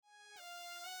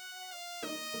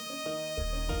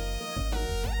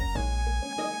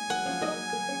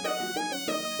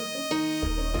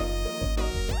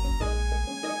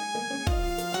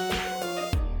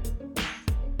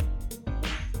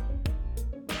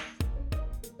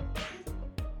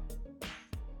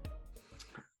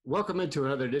Welcome into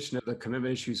another edition of the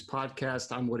Commitment Issues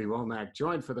podcast. I'm Woody Womack,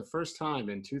 joined for the first time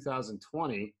in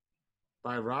 2020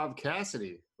 by Rob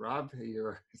Cassidy. Rob,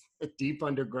 you're deep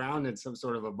underground in some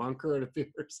sort of a bunker, it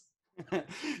appears.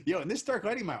 Yo, in this dark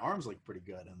lighting, my arms look pretty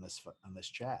good on this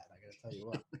chat. I gotta tell you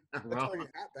what. Let's turn your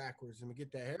hat backwards and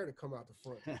get that hair to come out the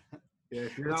front. Yeah,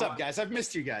 What's up, guys? I've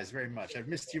missed you guys very much. I've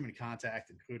missed human contact,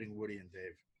 including Woody and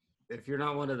Dave. If you're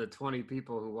not one of the 20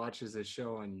 people who watches this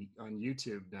show on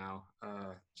YouTube now,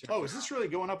 is this really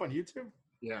going up on YouTube?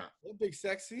 Yeah. That big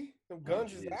sexy. Them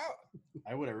guns is out.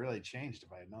 I would have really changed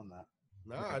if I had known that.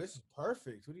 Nah, this is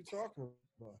perfect. What are you talking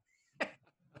about?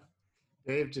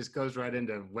 Dave just goes right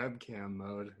into webcam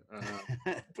mode.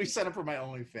 We set up for my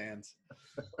OnlyFans.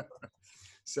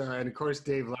 So, and of course,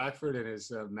 Dave Lackford and his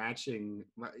matching.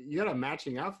 You got a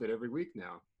matching outfit every week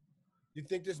now. You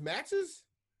think this matches?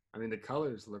 I mean, the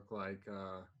colors look like.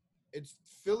 It's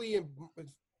Philly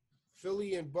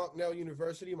and Bucknell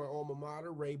University, my alma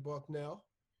mater, Ray Bucknell.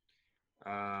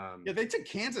 Yeah, they took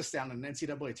Kansas down in an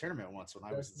NCAA tournament once when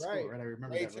I was in school, right? I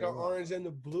remember that. To the orange and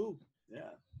the blue.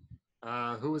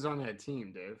 Yeah. Who was on that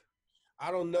team, Dave?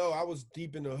 I don't know. I was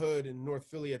deep in the hood in North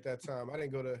Philly at that time. I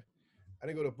didn't go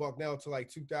to Bucknell till like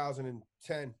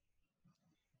 2010.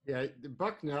 Yeah,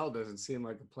 Bucknell doesn't seem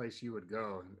like a place you would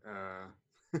go.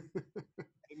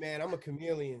 Hey man, I'm a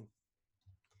chameleon.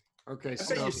 Okay,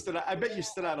 I bet you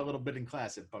stood out a little bit in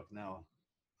class at Bucknell.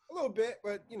 A little bit,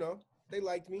 but they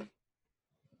liked me.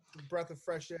 Breath of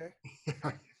fresh air.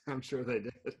 I'm sure they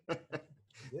did.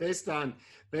 Based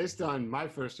on my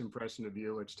first impression of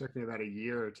you, which took me about a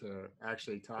year to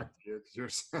actually talk to you because you're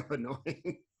so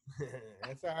annoying.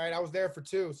 That's all right. I was there for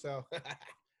 2, so.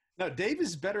 No, Dave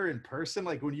is better in person.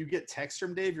 Like when you get text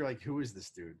from Dave, you're like, who is this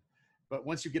dude? But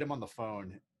once you get him on the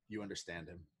phone, you understand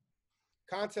him.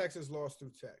 Context is lost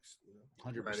through text.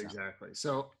 100%. Right, exactly.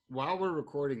 So while we're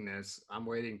recording this, I'm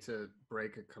waiting to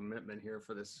break a commitment here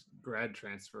for this grad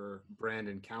transfer,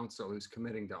 Brandon Council, who's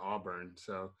committing to Auburn.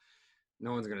 So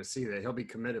no one's going to see that. He'll be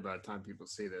committed by the time people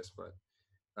see this. But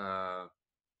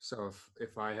so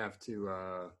if I have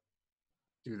to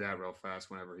do that real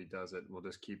fast whenever he does it, we'll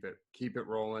just keep it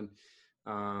rolling.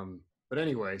 But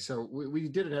anyway, so we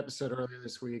did an episode earlier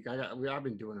this week. I've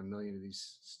been doing a million of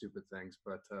these stupid things,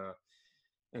 but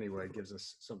anyway, it gives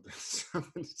us something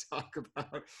to talk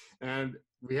about. And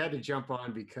we had to jump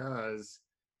on because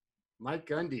Mike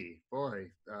Gundy, boy,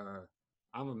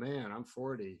 I'm a man. I'm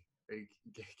 40.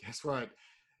 Guess what?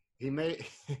 He may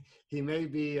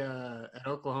be at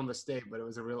Oklahoma State, but it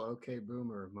was a real okay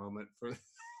boomer moment for.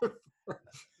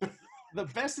 The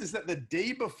best is that the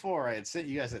day before I had sent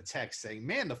you guys a text saying,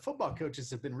 man, the football coaches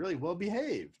have been really well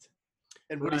behaved.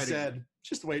 And Woody said,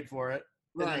 just wait for it.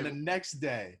 Right. And then the next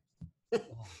day.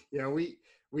 Yeah, we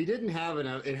didn't have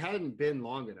enough. It hadn't been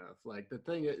long enough. Like the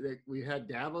thing that we had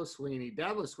Dabo Swinney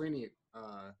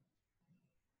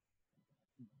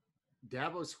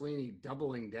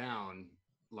doubling down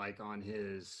like on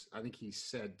his, I think he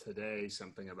said today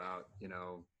something about,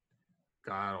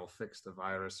 God will fix the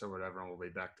virus or whatever, and we'll be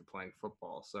back to playing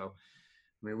football. So,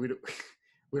 I mean, we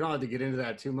don't have to get into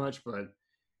that too much, but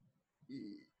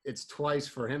it's twice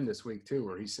for him this week too,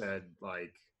 where he said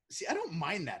like, see, I don't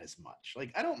mind that as much.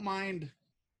 Like, I don't mind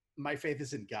my faith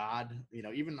is in God.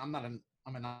 Even I'm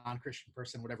a non-Christian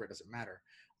person, whatever, it doesn't matter.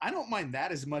 I don't mind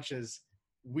that as much as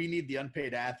we need the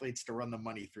unpaid athletes to run the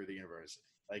money through the university.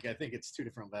 Like, I think it's 2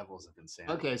 different levels of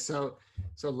insanity. Okay. So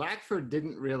Lackford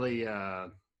didn't really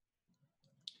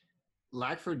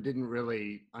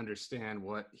understand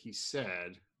what he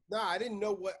said. No, I didn't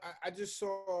know what I just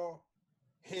saw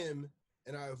him,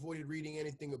 and I avoided reading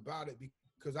anything about it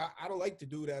because I don't like the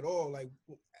dude at all. Like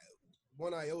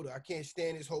one iota. I can't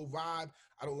stand his whole vibe.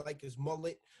 I don't like his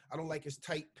mullet. I don't like his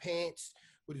tight pants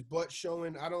with his butt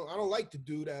showing. I don't like the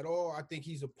dude at all. I think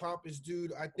he's a pompous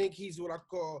dude. I think he's what I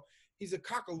call he's a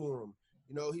cockalorum.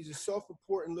 He's a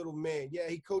self-important little man. Yeah,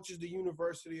 he coaches the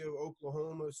University of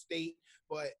Oklahoma State,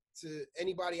 but to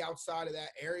anybody outside of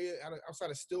that area,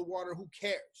 outside of Stillwater, who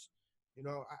cares?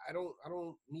 I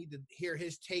don't need to hear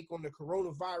his take on the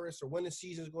coronavirus or when the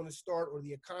season is going to start or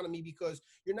the economy because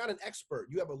you're not an expert.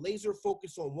 You have a laser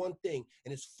focus on one thing,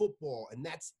 and it's football, and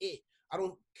that's it. I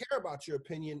don't care about your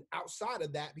opinion outside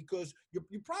of that because you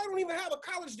probably don't even have a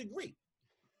college degree.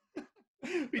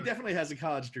 He definitely has a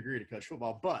college degree to coach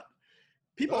football, but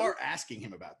people are asking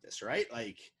him about this, right?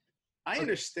 Like, I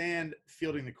understand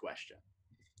fielding the question.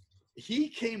 He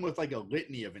came with like a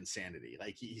litany of insanity.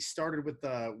 Like he started with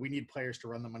we need players to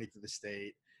run the money through the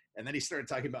state. And then he started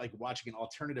talking about like watching an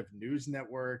alternative news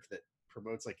network that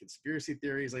promotes like conspiracy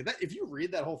theories like that. If you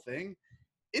read that whole thing,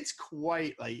 it's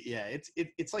quite like, yeah,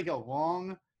 it's like a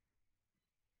long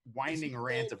winding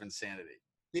rant of insanity.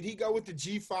 Did he go with the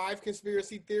G5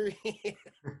 conspiracy theory?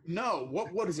 No,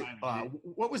 what is it?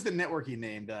 What was the network he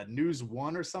named? News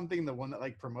One or something? The one that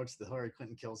like promotes the Hillary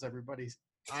Clinton kills everybody.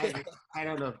 I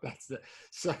don't know if that's the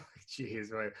so.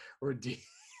 Geez,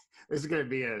 this is gonna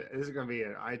be an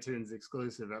iTunes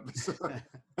exclusive episode.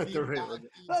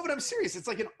 No, but I'm serious. It's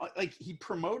like he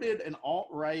promoted an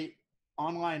alt-right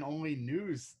online only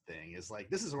news thing. Is like,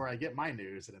 this is where I get my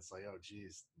news, and it's like, oh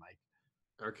geez, Mike.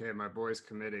 Okay, my boy's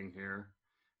committing here.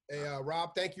 Hey,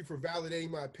 Rob, thank you for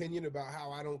validating my opinion about how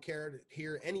I don't care to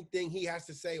hear anything he has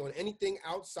to say on anything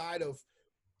outside of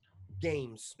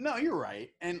games. No, you're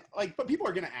right. And like, but people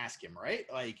are going to ask him, right?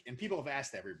 Like, and people have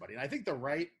asked everybody. And I think the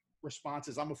right response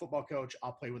is, I'm a football coach.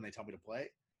 I'll play when they tell me to play.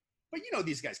 But you know,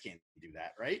 these guys can't do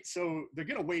that, right? So they're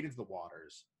going to wade into the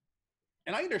waters.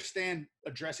 And I understand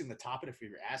addressing the topic if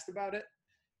you're asked about it.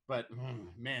 But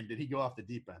man, did he go off the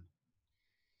deep end?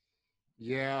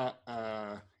 Yeah.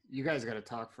 You guys got to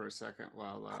talk for a second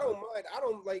while. I don't mind. I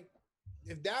don't like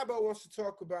if Dabo wants to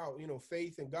talk about,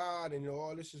 faith in God and,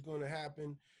 all this is going to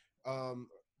happen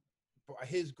by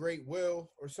his great will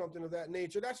or something of that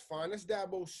nature. That's fine. That's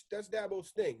Dabo's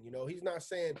thing. He's not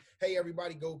saying, hey,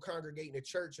 everybody go congregate in the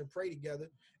church and pray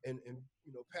together and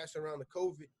pass around the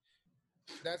COVID.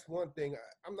 That's one thing.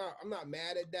 I'm not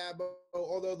mad at Dabo,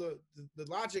 although the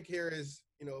logic here is,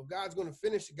 if God's going to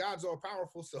finish, God's all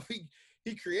powerful. So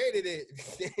he created it.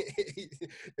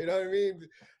 You know what I mean?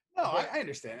 No, I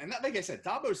understand. And like I said,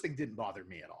 Dabo's thing didn't bother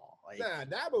me at all. Like, nah,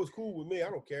 Dabo's cool with me. I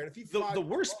don't care. And if he the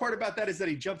worst part about that is that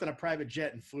he jumped on a private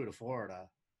jet and flew to Florida.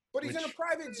 But he's in a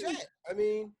private jet. I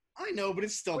mean, I know, but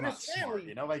it's still not smart.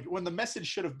 Like when the message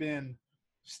should have been,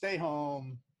 stay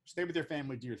home, stay with your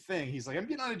family, do your thing. He's like, I'm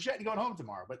getting on a jet and going home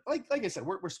tomorrow. But like I said,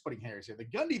 we're splitting hairs here. The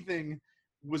Gundy thing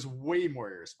was way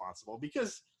more irresponsible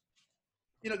because,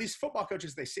 these football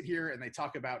coaches, they sit here and they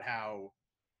talk about how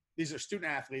these are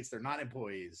student athletes. They're not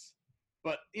employees.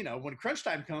 But, when crunch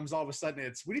time comes, all of a sudden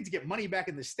it's, we need to get money back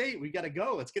in the state. We got to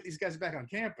go. Let's get these guys back on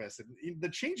campus. And the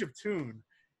change of tune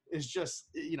is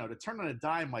just, to turn on a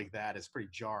dime like that is pretty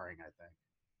jarring, I think.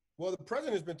 Well, the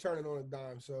president's been turning on a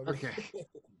dime. So okay.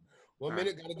 1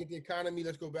 minute, got to get the economy.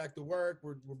 Let's go back to work.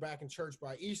 We're back in church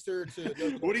by Easter.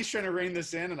 Woody's trying to rein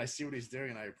this in, and I see what he's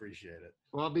doing, and I appreciate it.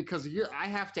 Well, because I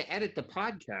have to edit the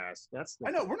podcast.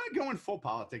 I know. We're not going full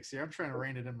politics here. I'm trying to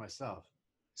rein it in myself.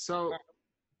 So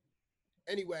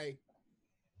anyway,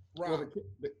 Rob,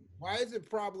 why is it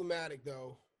problematic,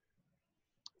 though,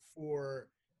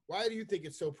 why do you think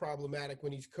it's so problematic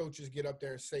when these coaches get up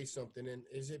there and say something? And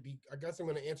I guess I'm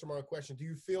going to answer my own question. Do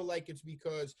you feel like it's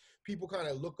because people kind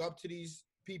of look up to these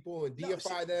people and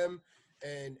deify them?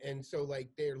 And so like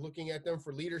they're looking at them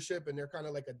for leadership and they're kind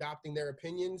of like adopting their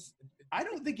opinions? I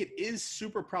don't think it is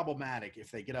super problematic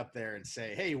if they get up there and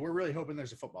say, hey, we're really hoping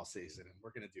there's a football season and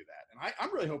we're going to do that. And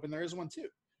I'm really hoping there is one too.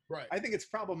 Right. I think it's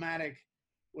problematic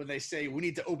when they say we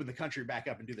need to open the country back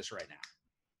up and do this right now.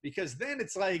 Because then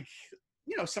it's like,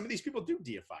 some of these people do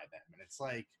deify them. And it's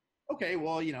like, okay,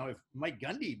 well, if Mike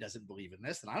Gundy doesn't believe in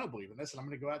this, then I don't believe in this, and I'm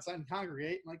going to go outside and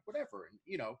congregate and like whatever. And,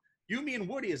 you, me, and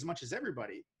Woody, as much as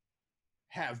everybody,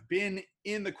 have been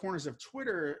in the corners of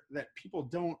Twitter that people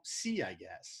don't see, I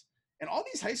guess. And all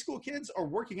these high school kids are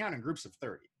working out in groups of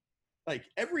 30. Like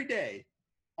every day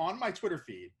on my Twitter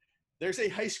feed, there's a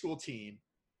high school team,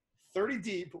 30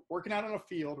 deep, working out on a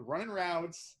field, running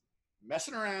routes,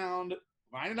 messing around,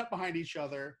 lining up behind each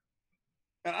other.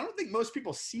 And I don't think most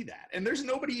people see that. And there's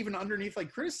nobody even underneath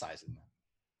like criticizing them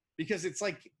because it's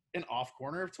like an off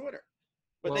corner of Twitter.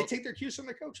 But they take their cues from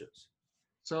their coaches.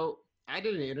 So I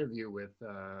did an interview with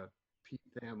Pete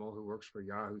Thamel, who works for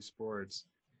Yahoo Sports.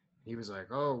 He was like,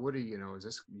 oh, Woody,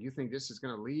 you think this is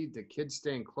going to lead to kids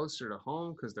staying closer to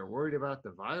home because they're worried about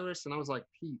the virus? And I was like,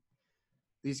 Pete,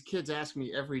 these kids ask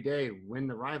me every day when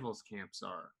the rivals camps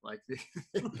are. Like,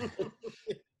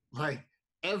 like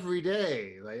every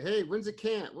day, like, hey, when's the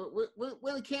camp?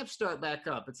 When the camps start back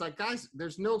up? It's like, guys,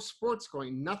 there's no sports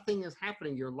going. Nothing is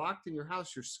happening. You're locked in your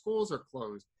house. Your schools are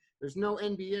closed. There's no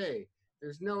NBA.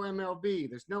 There's no MLB.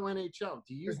 There's no NHL.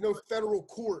 There's no federal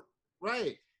court.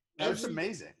 Right. That's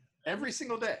amazing. Every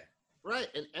single day. Right.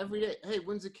 And every day, hey,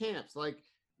 when's the camps? Like,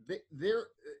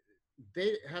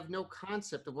 they have no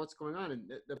concept of what's going on. And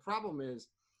the problem is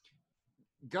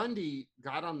Gundy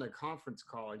got on the conference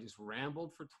call and just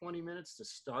rambled for 20 minutes to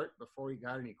start before he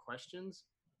got any questions.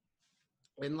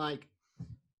 And like,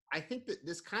 I think that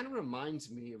this kind of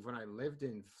reminds me of when I lived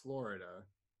in Florida.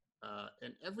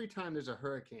 And every time there's a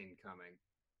hurricane coming,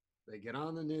 they get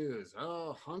on the news.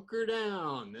 Oh, hunker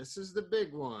down. This is the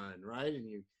big one, right? And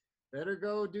you better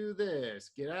go do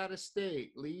this. Get out of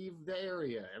state. Leave the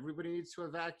area. Everybody needs to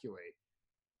evacuate.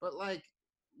 But like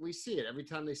we see it every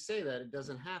time they say that, it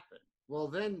doesn't happen. Well,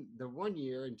 then the one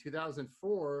year in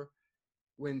 2004,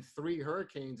 when 3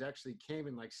 hurricanes actually came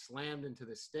and like slammed into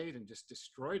the state and just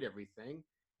destroyed everything,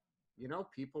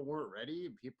 people weren't ready.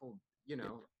 People,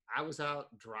 I was out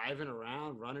driving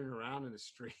around, running around in the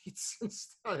streets and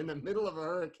stuff in the middle of a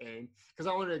hurricane because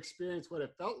I wanted to experience what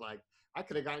it felt like. I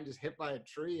could have gotten just hit by a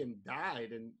tree and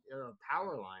died or a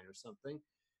power line or something.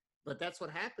 But that's what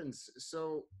happens.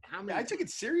 So how many? I took it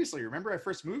seriously. Remember, I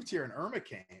first moved here and Irma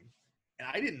came, and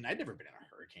I'd never been in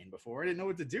a hurricane before. I didn't know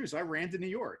what to do, so I ran to New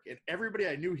York, and everybody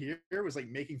I knew here was like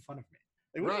making fun of me.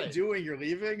 Like, what are you doing? You're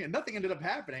leaving, and nothing ended up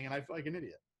happening, and I felt like an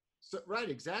idiot. So, right,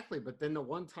 exactly. But then the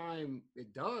one time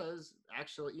it does,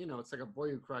 actually, it's like a boy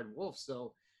who cried wolf.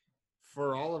 So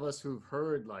for all of us who've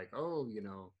heard like, oh,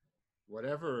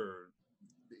 whatever,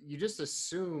 you just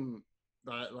assume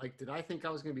that, like, did I think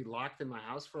I was going to be locked in my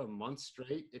house for a month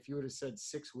straight? If you would have said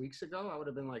 6 weeks ago, I would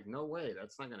have been like, no way,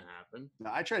 that's not going to happen.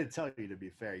 No, I tried to tell you, to be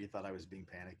fair, you thought I was being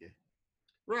panicky.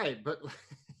 Right, but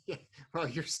yeah, well,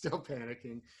 you're still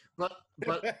panicking. But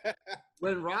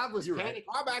when Rob was panicking, right.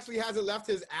 Rob actually hasn't left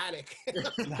his attic.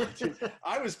 No, dude,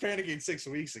 I was panicking 6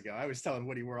 weeks ago. I was telling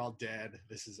Woody, we're all dead.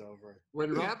 This is over.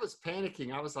 When Rob was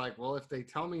panicking, I was like, well, if they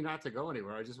tell me not to go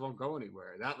anywhere, I just won't go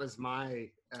anywhere. That was my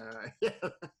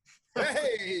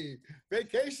hey,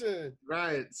 vacation.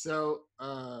 Right. So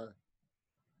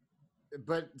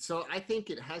so I think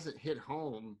it hasn't hit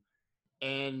home.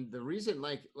 And the reason,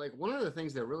 like one of the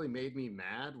things that really made me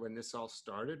mad when this all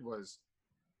started was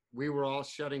we were all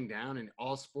shutting down and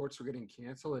all sports were getting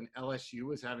canceled and LSU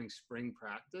was having spring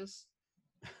practice.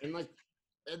 And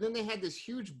then they had this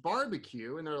huge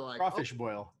barbecue and they're like, crawfish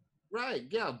boil. Right.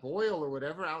 Yeah. Boil or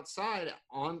whatever outside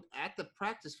at the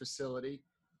practice facility.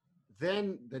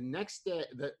 Then the next day,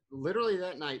 literally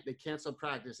that night, they canceled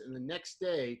practice. And the next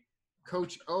day,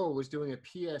 Coach O was doing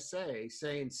a PSA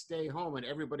saying, stay home. And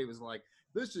everybody was like,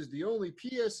 this is the only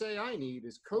PSA I need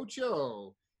is Coach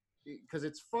O. Because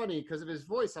it's funny because of his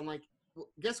voice. I'm like, well,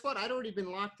 guess what? I'd already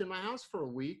been locked in my house for a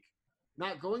week,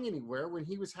 not going anywhere when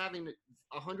he was having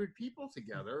 100 people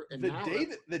together. And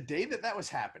the day that was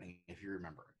happening, if you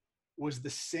remember, was the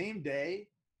same day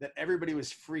that everybody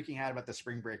was freaking out about the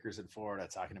spring breakers in Florida,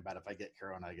 talking about if I get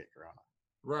corona, I get corona.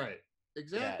 Right.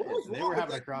 Exactly. Yeah, they were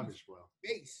having a crawfish boil.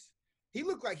 He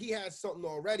looked like he had something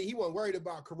already. He wasn't worried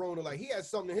about corona. Like he had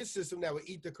something in his system that would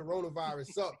eat the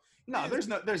coronavirus up. No, there's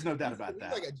no doubt about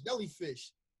that. Like a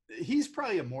jellyfish. He's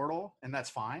probably immortal, and that's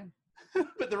fine.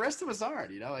 But the rest of us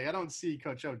aren't. Like I don't see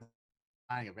Coach O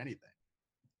dying of anything.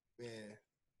 Yeah.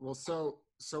 Well, so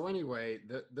anyway,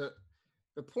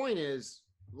 the point is,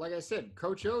 like I said,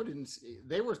 Coach O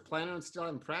they were planning on still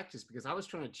having practice because I was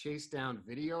trying to chase down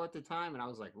video at the time. And I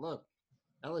was like, look,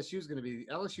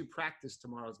 LSU practice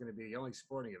tomorrow is going to be the only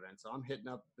sporting event. So I'm hitting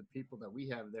up the people that we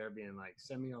have there being like,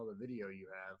 send me all the video you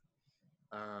have.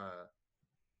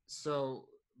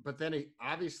 But then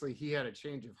obviously he had a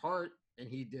change of heart and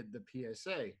he did the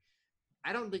PSA.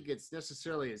 I don't think it's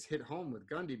necessarily as hit home with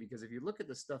Gundy because if you look at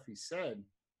the stuff he said,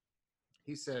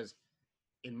 he says,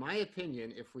 in my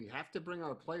opinion, if we have to bring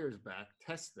our players back,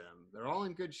 test them. They're all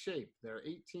in good shape. They're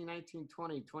 18, 19,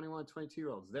 20, 21,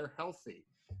 22-year-olds. They're healthy.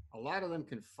 A lot of them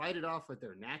can fight it off with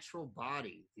their natural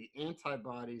body, the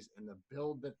antibodies, and the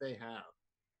build that they have.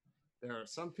 There are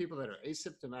some people that are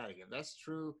asymptomatic. If that's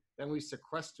true, then we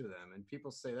sequester them. And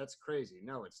people say that's crazy.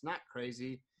 No, it's not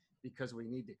crazy because we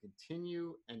need to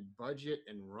continue and budget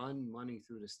and run money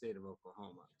through the state of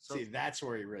Oklahoma. So, see, that's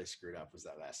where he really screwed up was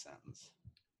that last sentence.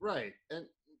 Right. And,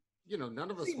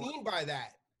 none of us. What does he mean by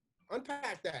that?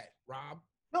 Unpack that, Rob.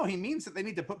 No, he means that they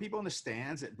need to put people in the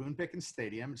stands at Boone Pickens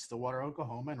Stadium in Stillwater,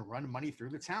 Oklahoma, and run money through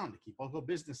the town to keep local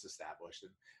business established.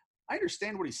 And I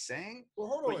understand what he's saying. Well,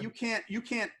 hold on. But you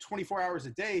can't 24 hours a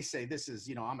day say this is,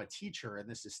 I'm a teacher and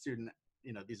this is student,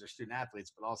 these are student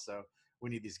athletes, but also we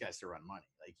need these guys to run money.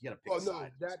 Like you got to pick a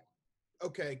side.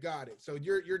 Okay, got it. So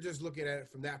you're just looking at it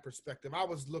from that perspective. I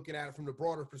was looking at it from the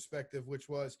broader perspective, which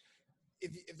was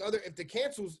if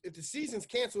the season's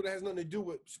canceled, it has nothing to do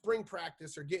with spring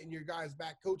practice or getting your guys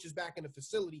back, coaches back in the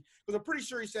facility. Because I'm pretty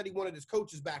sure he said he wanted his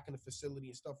coaches back in the facility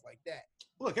and stuff like that.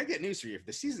 Look, I get news for you. If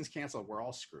the season's canceled, we're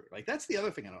all screwed. Like that's the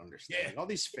other thing I don't understand. Yeah. Like, all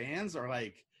these fans are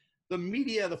like,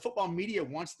 the football media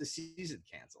wants the season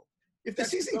canceled. If the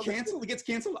season gets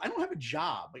canceled, I don't have a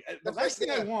job. Like, the last thing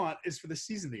I want is for the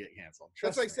season to get canceled.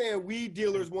 That's like saying weed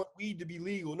dealers want weed to be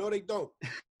legal. No, they don't.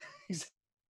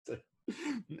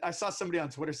 I saw somebody on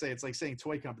Twitter say it's like saying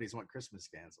toy companies want Christmas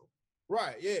canceled.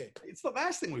 Right, yeah. It's the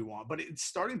last thing we want, but it's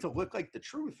starting to look like the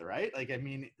truth, right? Like, I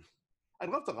mean, I'd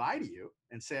love to lie to you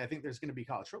and say I think there's going to be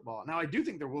college football. Now, I do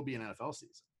think there will be an NFL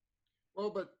season. Well,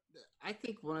 but I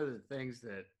think one of the things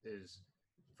that is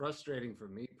frustrating for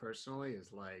me personally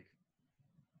is like,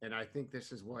 and I think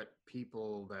this is what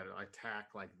people that attack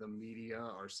like the media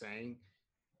are saying.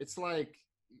 It's like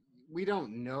we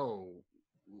don't know.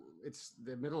 It's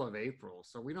the middle of April,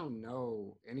 so we don't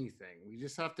know anything. We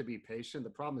just have to be patient. The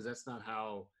problem is that's not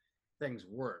how things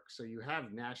work. So you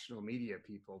have national media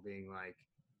people being like,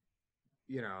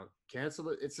 cancel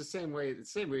it. It's the same way.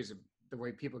 It's the same reason the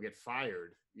way people get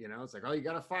fired. It's like, oh, you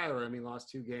got to fire him. He lost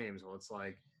 2 games. Well, it's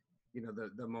like,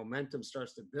 the momentum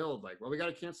starts to build. Like, well, we got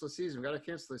to cancel the season. We got to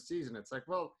cancel the season. It's like,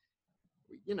 well,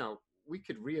 you know, we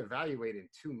could reevaluate in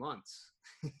 2 months.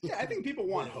 Yeah, I think people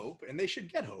want hope, and they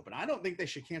should get hope. And I don't think they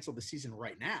should cancel the season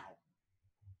right now.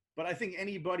 But I think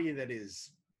anybody that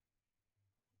is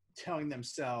telling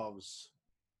themselves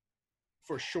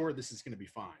for sure this is going to be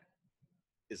fine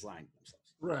is lying to themselves.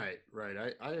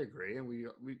 Right. I agree. And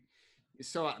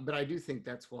but I do think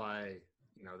that's why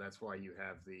you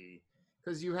have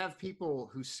because you have people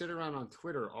who sit around on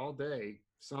Twitter all day,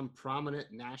 some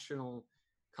prominent national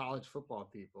college football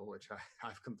people, which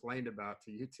I've complained about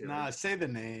to you two. Nah, say the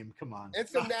name. Come on. And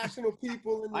some national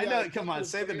people. I know. Come on.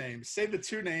 Say the names. Say the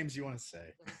 2 names you want to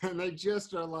say. And they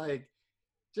just are like,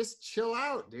 just chill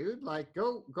out, dude. Like,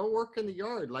 go work in the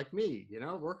yard like me,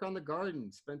 work on the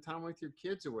garden, spend time with your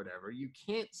kids or whatever. You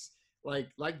can't,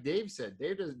 like Dave said,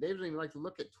 Dave doesn't even like to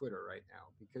look at Twitter right now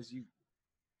because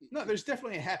No, there's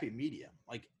definitely a happy medium.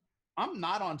 Like, I'm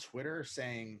not on Twitter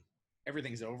saying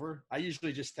everything's over. I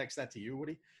usually just text that to you,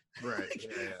 Woody. Right.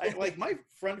 Like my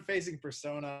front-facing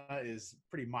persona is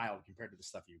pretty mild compared to the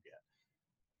stuff you get.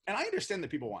 And I understand that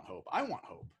people want hope. I want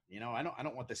hope. I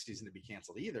don't want this season to be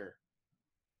canceled either.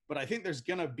 But I think there's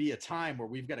going to be a time where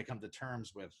we've got to come to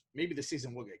terms with maybe the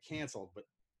season will get canceled, but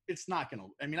it's not going to.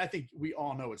 I mean, I think we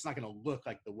all know it's not going to look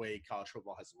like the way college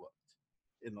football has looked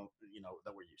in the,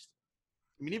 that we're used to.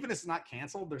 I mean, even if it's not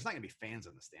canceled, there's not going to be fans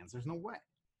in the stands. There's no way.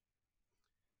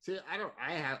 See,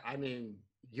 I mean,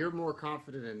 you're more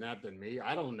confident in that than me.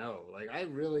 I don't know. Like, I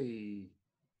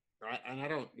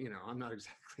don't, I'm not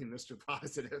exactly Mr.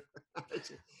 Positive.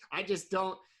 I just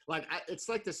don't like, it's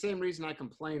like the same reason I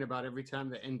complain about every time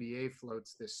the NBA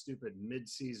floats this stupid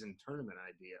mid-season tournament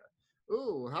idea.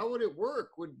 Ooh, how would it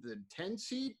work? Would the 10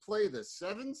 seed play the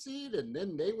 7 seed and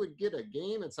then they would get a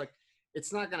game? It's like,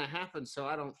 it's not going to happen. So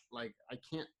I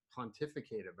can't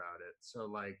pontificate about it. So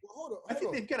like, hold on. I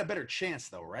think they've got a better chance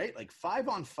though, right? Like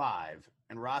 5-on-5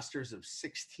 and rosters of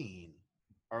 16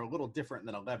 are a little different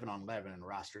than 11-on-11 and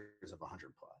rosters of 100+.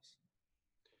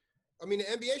 I mean, the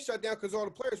NBA shut down because all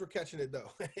the players were catching it,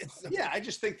 though. Yeah, I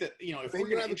just think that, if we're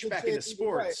going to inch back into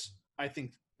sports, I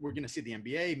think we're going to see the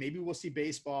NBA. Maybe we'll see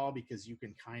baseball because you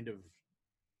can kind of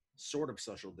sort of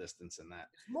social distance in that.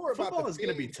 It's more about football is going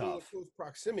to be tough. Close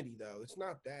proximity, though. It's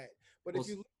not that. But if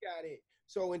you look at it,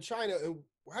 so in China,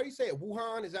 how do you say it?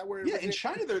 Wuhan? Is that where? Yeah, in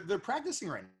China, they're practicing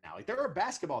right now. Like there are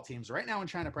basketball teams right now in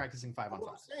China practicing 5-on-5.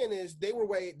 What I'm saying is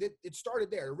it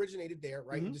started there, originated there,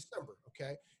 right, in December.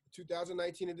 Okay,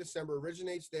 2019 in December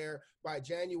originates there. By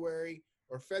January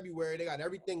or February, they got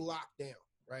everything locked down,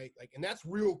 right? Like, and that's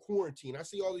real quarantine. I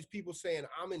see all these people saying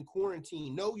I'm in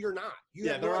quarantine. No, you're not.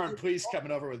 There aren't police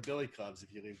coming over with billy clubs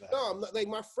if you leave that. No, I'm not, like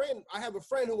my friend. I have a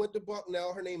friend who went to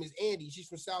Bucknell. Her name is Andy. She's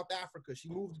from South Africa. She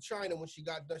moved to China when she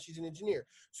got done. She's an engineer,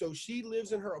 so she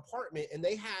lives in her apartment, and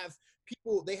they have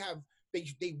people. They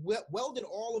welded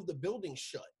all of the buildings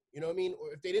shut. You know what I mean?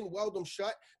 Or if they didn't weld them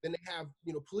shut, then they have,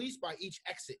 police by each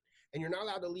exit. And you're not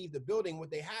allowed to leave the building.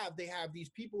 What they have these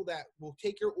people that will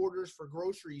take your orders for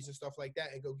groceries and stuff like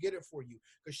that and go get it for you.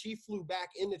 Because she flew back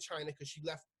into China because she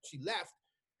left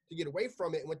to get away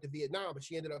from it and went to Vietnam, but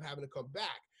she ended up having to come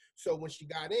back. So when she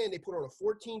got in, they put her on a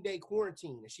 14-day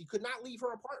quarantine, and she could not leave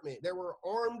her apartment. There were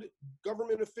armed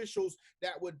government officials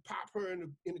that would pop her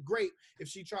in the grate if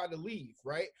she tried to leave,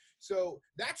 right? So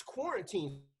that's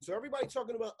quarantine. So everybody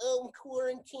talking about,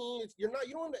 quarantine. You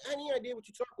don't have any idea what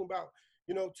you're talking about.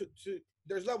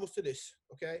 There's levels to this,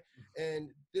 okay?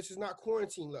 And this is not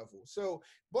quarantine level. So,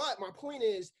 but my point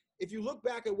is, if you look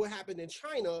back at what happened in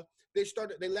China, they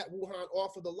let Wuhan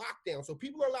off of the lockdown. So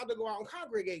people are allowed to go out and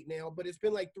congregate now, but it's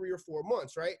been like 3 or 4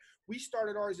 months, right? We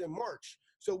started ours in March.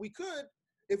 So we could,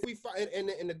 if we find,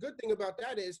 and the good thing about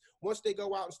that is once they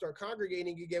go out and start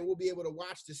congregating again, we'll be able to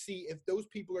watch to see if those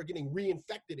people are getting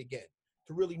reinfected again,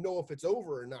 to really know if it's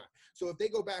over or not. So if they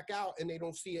go back out and they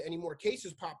don't see any more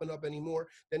cases popping up anymore,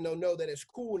 then they'll know that it's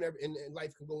cool and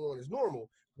life can go on as normal.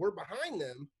 We're behind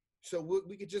them, so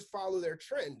we could just follow their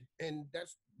trend. And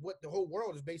that's what the whole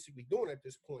world is basically doing at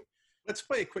this point. Let's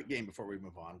play a quick game before we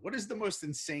move on. What is the most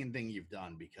insane thing you've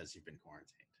done because you've been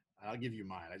quarantined? I'll give you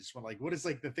mine. I just want what is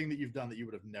the thing that you've done that you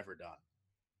would have never done?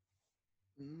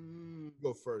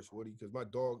 Go first, Woody, because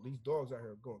these dogs out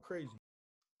here are going crazy.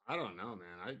 I don't know,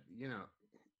 man.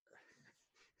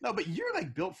 No, but you're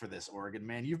like built for this, Oregon,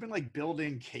 man. You've been like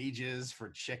building cages for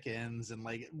chickens, and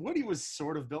like Woody was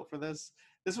sort of built for this.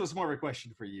 This was more of a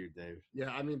question for you, Dave.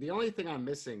 Yeah, I mean, the only thing I'm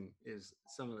missing is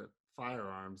some of the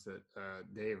firearms that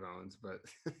Dave owns, but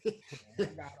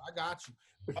I got you.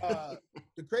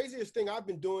 The craziest thing I've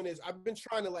been doing is I've been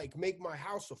trying to like make my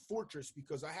house a fortress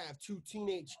because I have 2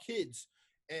 teenage kids,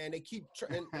 and they keep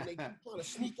and they keep trying to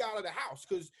sneak out of the house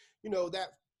because that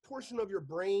portion of your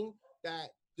brain that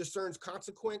discerns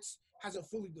consequence hasn't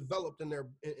fully developed in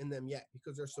them yet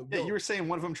because they're so young. Yeah, you were saying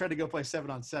one of them tried to go play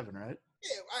 7-on-7, right?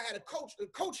 Yeah, I had a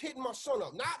coach hitting my son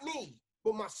up, not me,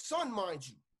 but my son, mind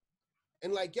you.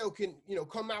 And like, yo, can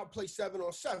come out play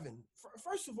 7-on-7?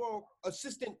 First of all,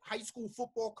 assistant high school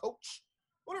football coach,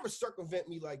 whatever circumvent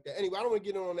me like that. Anyway, I don't want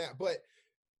to get in on that, but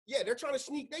yeah, they're trying to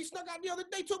sneak. They snuck out the other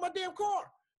day, took my damn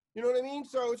car. You know what I mean?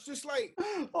 So it's just like,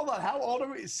 hold on, how old are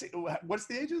we? What's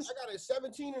the ages? I got a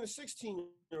 17 and a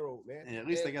 16-year-old, man. Yeah, at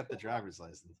least they got the driver's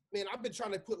license. Man, I've been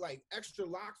trying to put like extra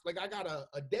locks. Like I got a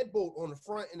deadbolt on the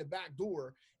front and the back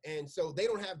door, and so they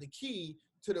don't have the key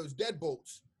to those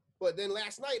deadbolts. But then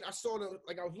last night I saw them,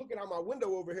 like I was looking out my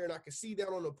window over here and I could see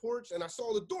down on the porch and I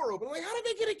saw the door open. I'm like, how did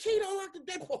they get a key to unlock the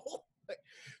deadbolt? Like,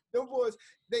 them boys,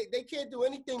 they can't do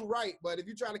anything right, but if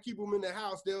you try to keep them in the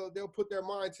house, they'll put their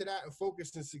mind to that and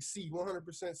focus and succeed.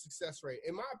 100% success rate.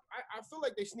 And I feel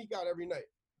like they sneak out every night.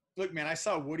 Look, man, I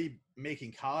saw Woody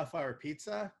making cauliflower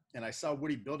pizza, and I saw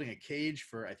Woody building a cage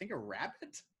for, I think, a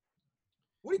rabbit.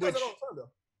 Woody does it all the time,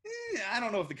 though. I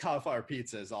don't know if the cauliflower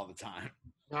pizza is all the time.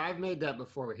 I've made that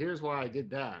before, but here's why I did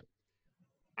that.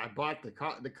 I bought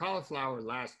the cauliflower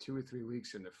lasts 2 or 3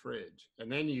 weeks in the fridge,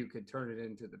 and then you could turn it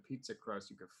into the pizza crust.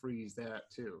 You could freeze that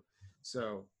too.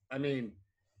 So, I mean,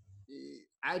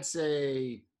 I'd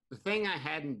say the thing I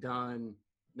hadn't done.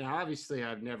 Now, obviously,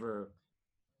 I've never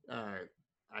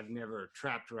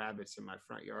trapped rabbits in my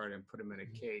front yard and put them in a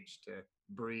cage to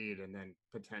breed and then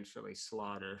potentially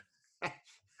slaughter at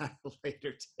a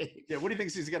later date. Yeah, what do you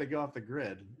think he's got to go off the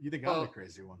grid? You think I'm the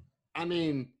crazy one? I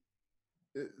mean,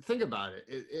 think about it.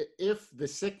 If the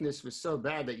sickness was so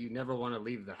bad that you never want to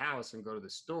leave the house and go to the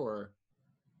store,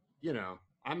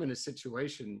 I'm in a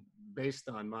situation based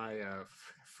on my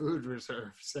food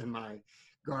reserves and my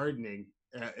gardening.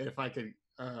 If I could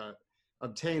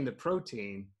obtain the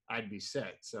protein, I'd be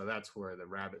set. So that's where the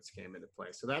rabbits came into play.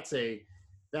 So that's a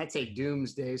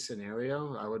doomsday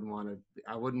scenario. I wouldn't want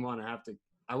to have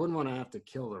to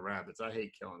kill the rabbits. I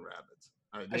hate killing rabbits.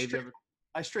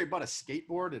 I straight bought a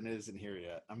skateboard and it isn't here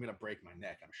yet. I'm gonna break my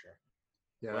neck, I'm sure.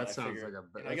 Yeah, that sounds like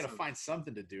a. I gotta find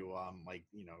something to do,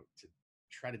 to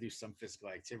try to do some physical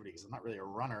activity because I'm not really a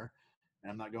runner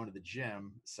and I'm not going to the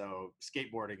gym. So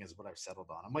skateboarding is what I've settled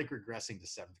on. I'm like regressing to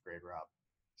 7th grade, Rob.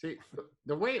 See,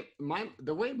 the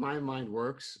way my mind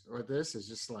works with this is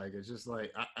just like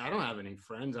I don't have any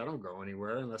friends. I don't go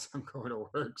anywhere unless I'm going to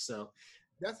work. So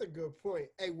that's a good point.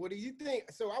 Hey, what do you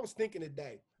think? So I was thinking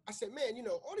today. I said, man,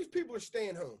 all these people are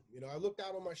staying home. I looked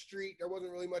out on my street. There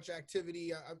wasn't really much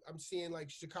activity. I'm seeing like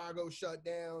Chicago shut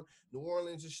down. New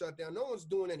Orleans is shut down. No one's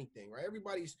doing anything, right?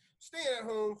 Everybody's staying at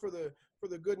home for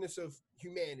the goodness of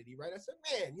humanity, right? I said,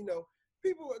 man,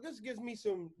 people, this gives me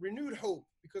some renewed hope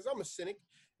because I'm a cynic.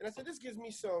 And I said, this gives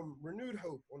me some renewed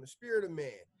hope on the spirit of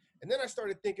man. And then I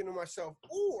started thinking to myself,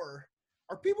 or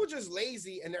are people just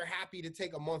lazy and they're happy to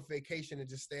take a month vacation and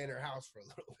just stay in their house for a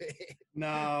little bit? No,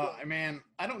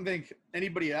 I don't think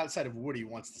anybody outside of Woody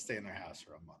wants to stay in their house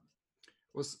for a month.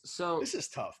 Well, so this is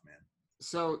tough, man.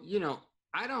 So,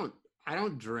 I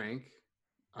don't drink.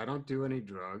 I don't do any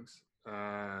drugs.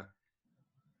 But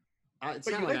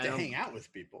you like to hang out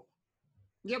with people.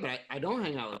 Yeah, but I don't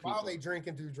hang out with people. While they drink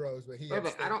and do drugs, but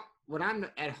I don't. When I'm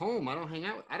at home, I don't hang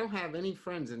out. I don't have any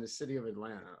friends in the city of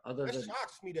Atlanta. That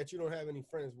shocks me that you don't have any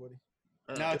friends, Woody.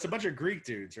 No, it's a bunch of Greek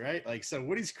dudes, right? Like, so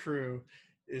Woody's crew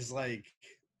is like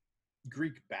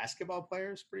Greek basketball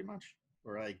players, pretty much,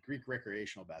 or like Greek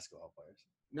recreational basketball players.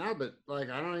 No, but like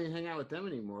I don't even hang out with them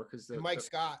anymore because Mike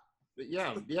Scott.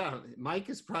 Yeah, Mike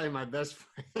is probably my best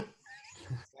friend.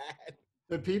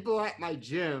 The people at my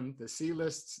gym, the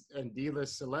C-list and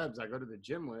D-list celebs I go to the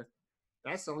gym with,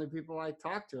 that's the only people I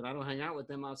talk to, and I don't hang out with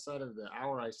them outside of the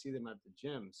hour I see them at the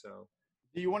gym. So,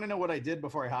 do you want to know what I did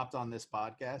before I hopped on this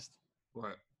podcast?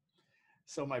 What?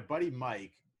 So my buddy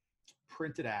Mike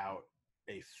printed out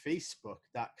a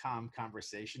Facebook.com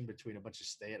conversation between a bunch of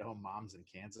stay-at-home moms in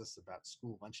Kansas about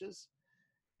school lunches.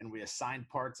 And we assigned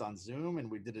parts on Zoom, and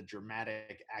we did a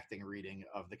dramatic acting reading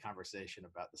of the conversation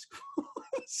about the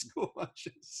school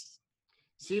lunches.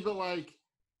 See, but like,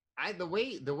 the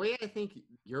way I think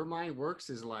your mind works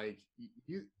is like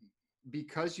you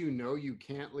because you know you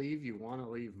can't leave, you want to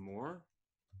leave more.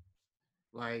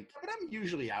 Like, But I'm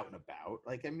usually out and about.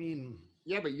 Like, I mean,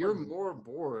 yeah, but you're more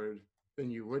bored than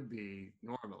you would be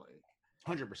normally.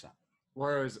 100%.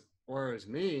 Whereas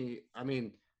me, I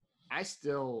mean, I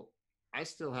still I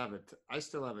still have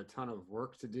a ton of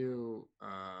work to do.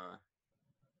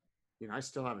 You know, I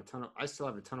still have a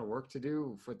ton of work to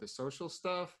do for the social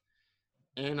stuff,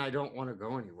 and I don't want to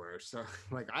go anywhere. So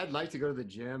like, I'd like to go to the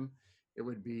gym. It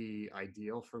would be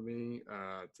ideal for me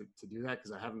to do that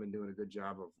because I haven't been doing a good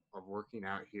job of working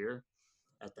out here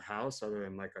at the house, other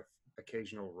than like a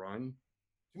occasional run.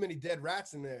 Too many dead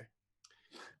rats in there.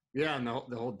 Yeah, and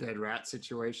the whole dead rat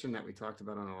situation that we talked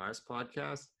about on the last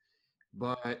podcast.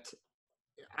 But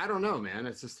I don't know, man.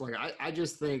 It's just like I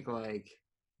just think like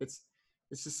it's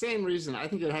it's the same reason. I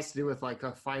think it has to do with like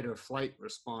a fight or flight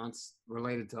response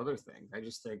related to other things. I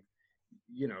just think,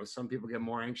 you know, some people get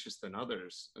more anxious than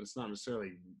others. And it's not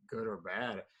necessarily good or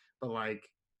bad, but like,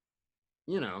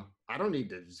 you know, I don't need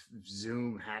to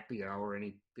Zoom happy hour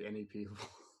any people.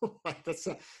 Like that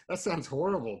sounds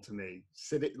horrible to me.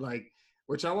 Sitting like,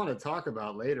 which I want to talk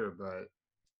about later, but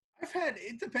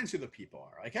It depends who the people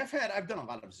are. Like I've done a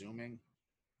lot of Zooming,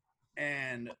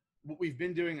 and what we've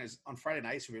been doing is on Friday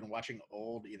nights, we've been watching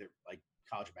old either like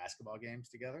college basketball games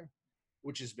together,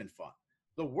 which has been fun.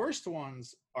 The worst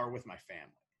ones are with my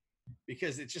family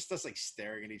because it's just us like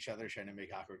staring at each other, trying to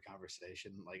make awkward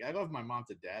conversation. Like I love my mom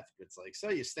to death, but it's like, so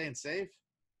you staying safe?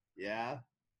 Yeah.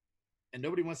 And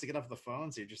nobody wants to get off the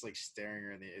phone, so you're just like staring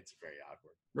her in the. It's very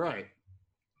awkward. right.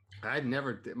 I'd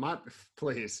never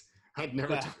please. I'd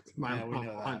never talk to my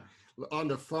mom on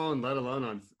the phone, let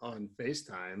alone on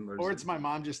FaceTime. Or it's my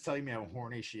mom just telling me how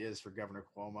horny she is for Governor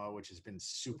Cuomo, which has been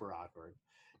super awkward.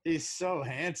 He's so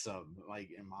handsome. Like,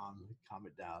 and mom, calm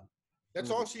it down. That's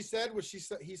all she said. Was she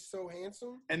said he's so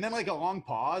handsome? And then like a long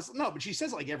pause. No, but she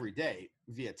says like every day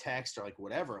via text or like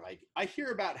whatever. Like I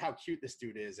hear about how cute this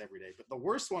dude is every day. But the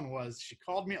worst one was she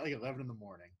called me at like 11 in the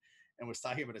morning and was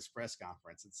talking about his press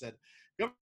conference and said,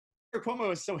 Governor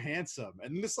Cuomo is so handsome.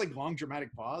 And this like long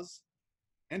dramatic pause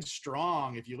and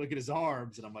strong if you look at his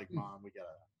arms. And I'm like, Mom, we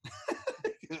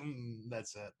gotta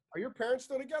that's it. Are your parents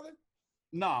still together?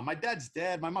 No, my dad's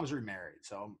dead. My mom's remarried.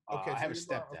 So Okay, I so have a your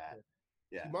mom- stepdad. okay.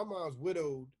 Yeah. My mom's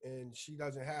widowed and she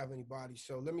doesn't have anybody.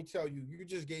 So let me tell you, you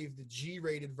just gave the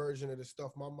G-rated version of the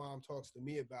stuff my mom talks to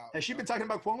me about. Has she been talking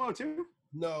about Cuomo too?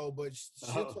 No, but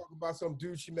she'll talk about some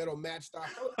dude she met on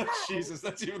Match.com. Jesus,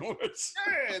 that's even worse.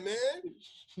 Yeah,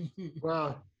 man.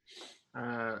 Well,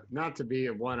 not to be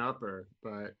a one-upper,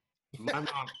 but my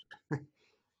mom.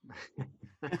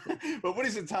 But what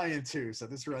is Italian too? So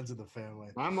this runs in the family.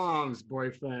 My mom's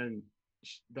boyfriend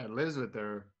that lives with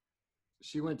her,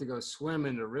 she went to go swim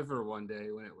in the river one day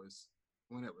when it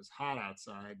was hot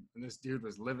outside, and this dude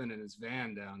was living in his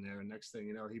van down there. And next thing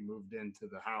you know, he moved into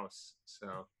the house. So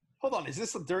Hold on, is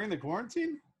this during the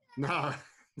quarantine? no,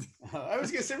 I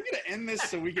was gonna say we're gonna end this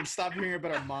so we can stop hearing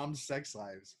about our mom's sex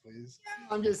lives, please.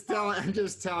 I'm just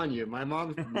telling you, my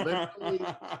mom literally.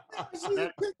 She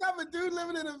picked up a dude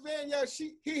living in a van. Yo,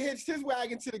 he hitched his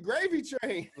wagon to the gravy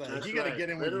train. Like, you gotta right. get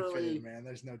in when you Literally fit, man.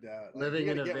 There's no doubt. Living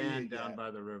You in a gotta get what van you down get.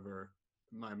 by the river.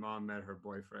 My mom met her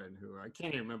boyfriend, who I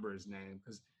can't even remember his name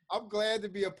because I'm glad to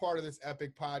be a part of this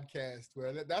epic podcast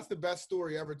where that's the best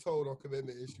story ever told on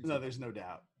commitment issues. No, there's no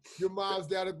doubt. Your mom's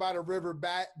down by the river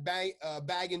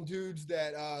bagging dudes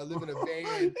that live in a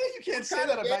van. You can't say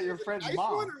that about your friend's I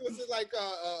mom. wonder, was it like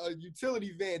a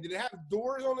utility van? Did it have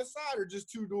doors on the side or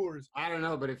just two doors? I don't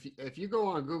know. But if you go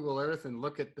on Google Earth and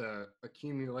look at the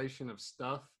accumulation of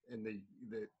stuff in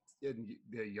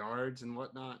the yards and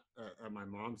whatnot at my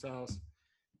mom's house,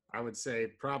 I would say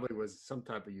it probably was some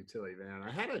type of utility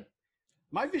van.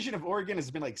 My vision of Oregon has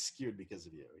been like skewed because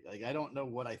of you. Like I don't know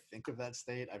what I think of that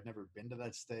state. I've never been to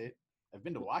that state. I've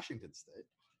been to Washington State.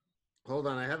 Hold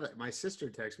on, my sister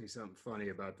texted me something funny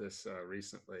about this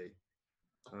recently.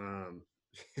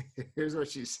 Here's what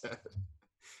she said.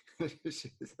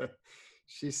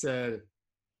 she said,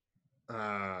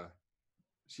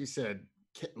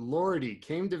 Lordy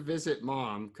came to visit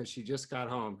mom because she just got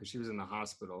home because she was in the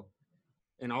hospital,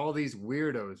 and all these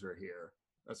weirdos are here.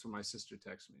 That's what my sister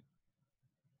texted me.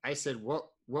 I said, what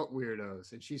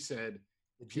weirdos? And she said,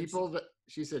 people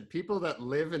that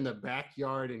live in the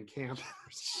backyard in campers.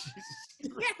 Yeah,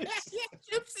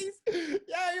 gypsies.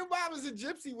 Yeah, your mom is a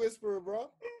gypsy whisperer, bro.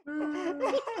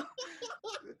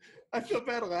 I feel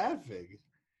bad laughing.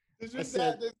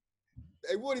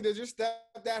 Hey, Woody, does your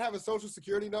stepdad have a social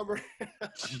security number?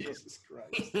 Jesus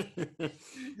Christ.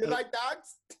 You like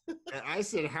dogs? I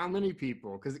said, how many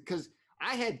people? Because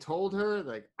I had told her,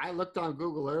 like, I looked on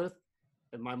Google Earth,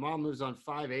 and my mom lives on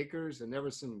 5 acres, and there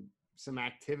was some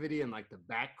activity in like the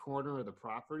back corner of the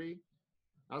property.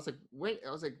 I was like, wait,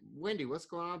 I was like, Wendy, what's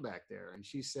going on back there? And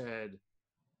she said,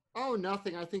 oh,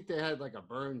 nothing. I think they had like a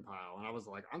burn pile. And I was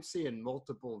like, I'm seeing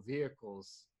multiple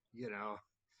vehicles, you know.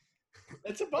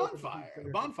 It's a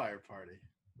bonfire party.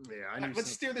 Yeah, I Let's knew something.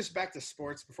 steer this back to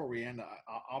sports before we end.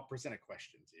 I'll present a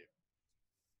question to you.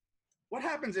 What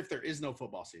happens if there is no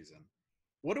football season?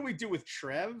 What do we do with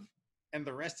Trev and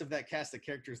the rest of that cast of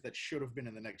characters that should have been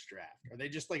in the next draft? Are they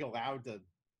just like allowed to?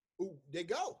 Ooh, they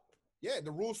go. Yeah,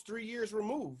 the rule's 3 years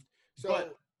removed. So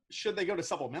But should they go to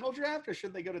supplemental draft or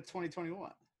should they go to 2021?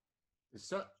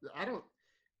 So I don't.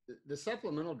 The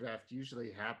supplemental draft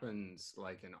usually happens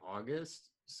like in August.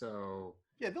 So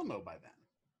Yeah, they'll know by then.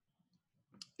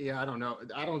 yeah, I don't know.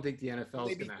 I don't think the NFL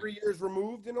is maybe gonna. 3 years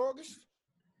removed in August.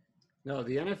 No,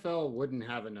 the NFL wouldn't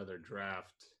have another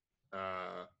draft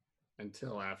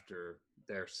until after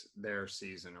their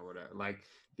season or whatever. Like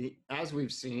as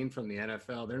we've seen from the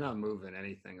NFL, they're not moving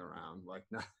anything around. Like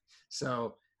not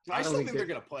so. I still think they're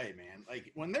going to play, man.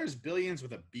 Like when there's billions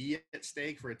with a B at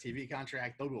stake for a TV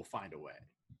contract, they will find a way.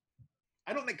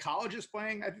 I don't think college is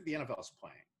playing. I think the NFL is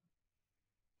playing.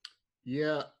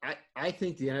 Yeah, I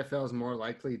think the NFL is more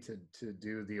likely to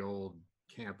do the old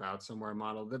camp out somewhere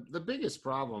model. The biggest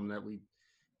problem that we,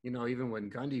 even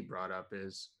when Gundy brought up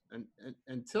is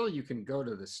until you can go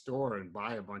to the store and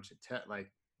buy a bunch of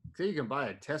until you can buy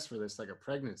a test for this, like a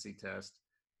pregnancy test.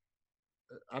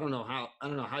 I don't know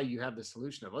how you have the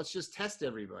solution of let's just test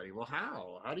everybody. Well,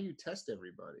 how do you test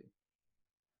everybody?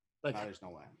 Like, there's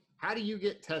no way. How do you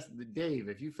get tested, Dave?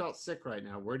 If you felt sick right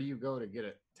now, where do you go to get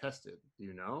it tested? Do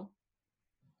you know?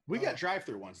 We got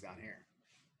drive-through ones down here.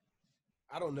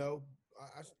 I don't know.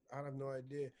 I have no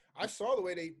idea. I saw the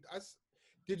way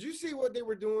did you see what they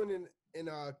were doing in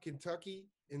Kentucky,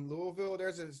 in Louisville?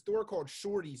 There's a store called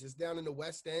Shorty's. It's down in the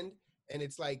West End, and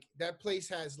it's like that place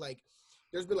has like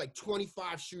there's been like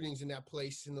 25 shootings in that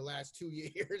place in the last 2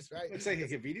 years, right? It's like a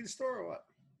convenience store or what?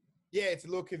 Yeah, it's a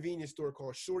little convenience store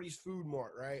called Shorty's Food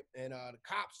Mart, right? And the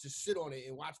cops just sit on it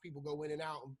and watch people go in and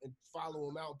out and follow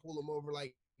them out, pull them over.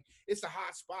 Like it's a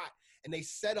hot spot. And they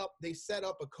set up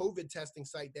a COVID testing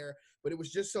site there, but it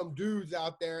was just some dudes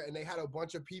out there, and they had a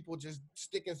bunch of people just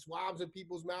sticking swabs in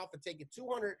people's mouth and taking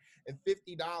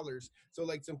 $250. So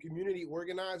like some community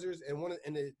organizers and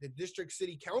the district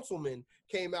city councilman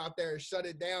came out there and shut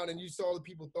it down, and you saw the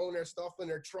people throwing their stuff in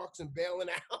their trucks and bailing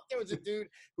out. There was a dude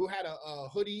who had a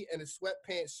hoodie and a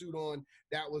sweatpants suit on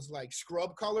that was like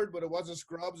scrub colored, but it wasn't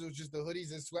scrubs. It was just the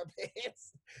hoodies and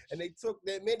sweatpants. And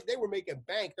they were making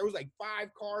bank. There was like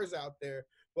 5 cars out there,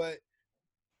 but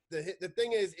the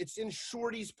thing is, it's in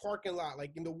Shorty's parking lot,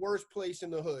 like in the worst place in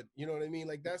the hood. You know what I mean?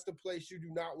 Like that's the place you do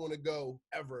not want to go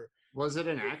ever. Was it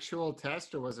an actual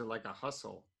test or was it like a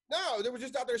hustle? No, they were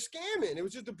just out there scamming. It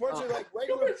was just a bunch of like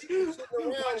regular people sitting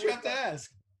around. Why'd you have to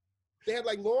ask? They had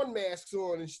like lawn masks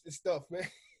on and stuff, man.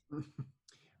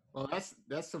 Well,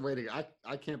 that's the way to go.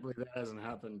 I can't believe that hasn't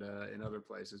happened in other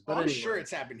places. But I'm anyway, sure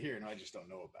it's happened here, and I just don't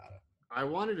know about it. I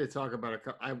wanted to talk about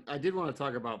I did want to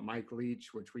talk about Mike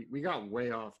Leach, which we got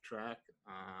way off track.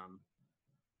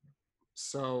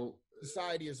 So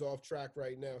Society is off track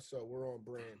right now, so we're on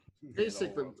brand.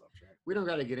 Basically, we don't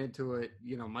got to get into it.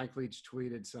 Mike Leach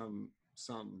tweeted some.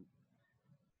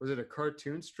 Was it a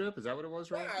cartoon strip? Is that what it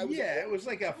was, right? Yeah, it was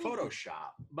like a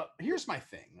Photoshop. But here's my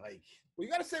thing. Like, well,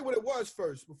 you got to say what it was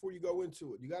first before you go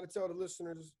into it. You got to tell the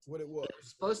listeners what it was. It was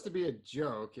supposed to be a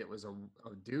joke. It was a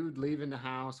dude leaving the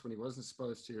house when he wasn't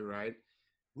supposed to, right?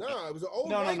 No, it was an old.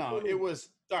 No. It was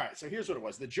all right. So here's what it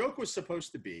was. The joke was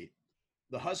supposed to be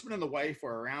the husband and the wife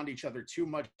were around each other too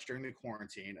much during the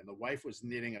quarantine, and the wife was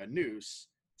knitting a noose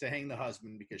to hang the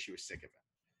husband because she was sick of it.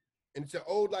 And it's an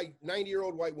old, like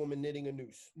 90-year-old white woman knitting a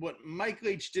noose. What Mike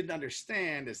Leach didn't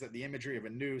understand is that the imagery of a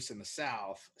noose in the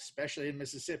South, especially in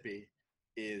Mississippi,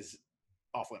 is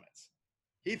off limits.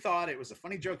 He thought it was a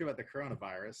funny joke about the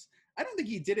coronavirus. I don't think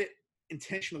he did it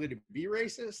intentionally to be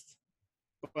racist,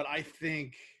 but I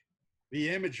think the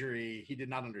imagery he did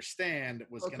not understand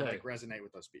was going to like resonate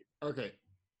with those people. Okay.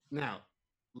 Now,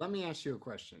 let me ask you a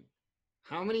question.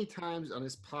 How many times on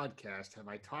this podcast have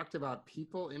I talked about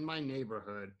people in my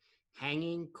neighborhood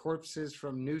hanging corpses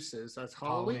from nooses? That's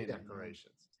Halloween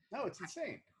decorations. No, it's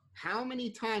insane. How many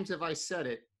times have I said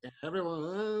it? And everyone,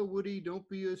 oh, Woody, don't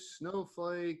be a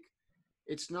snowflake.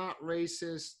 It's not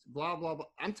racist, blah, blah, blah.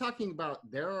 I'm talking about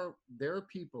there are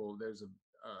people, there's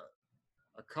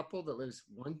a couple that lives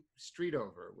one street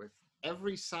over with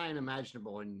every sign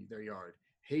imaginable in their yard.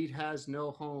 Hate has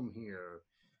no home here.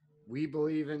 We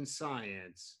believe in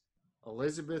science.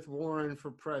 Elizabeth Warren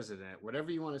for president,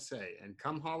 whatever you want to say. And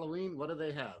come Halloween, what do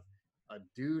they have? A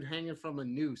dude hanging from a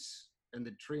noose in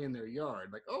the tree in their yard.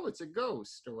 Like, oh, it's a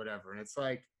ghost or whatever. And it's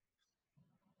like,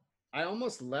 I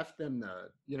almost left them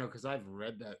because I've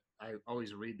read that. I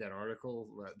always read that article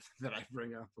that I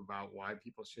bring up about why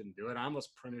people shouldn't do it. I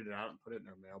almost printed it out and put it in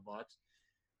their mailbox.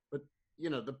 But,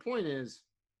 the point is,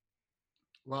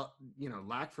 well,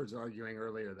 Lackford's arguing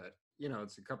earlier that,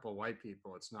 it's a couple of white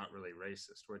people. It's not really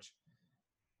racist, which,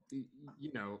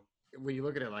 when you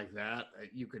look at it like that,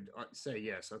 you could say,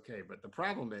 yes, okay. But the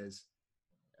problem is,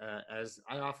 as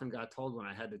I often got told when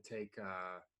I had to take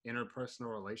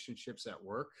interpersonal relationships at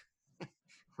work,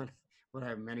 when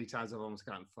I many times I've almost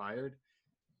gotten fired,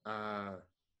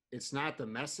 it's not the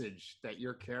message that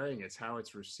you're carrying, it's how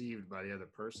it's received by the other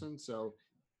person. So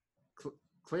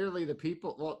clearly the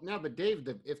people, well, no, but Dave,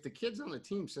 if the kids on the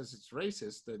team says it's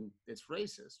racist, then it's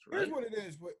racist, right? Here's what it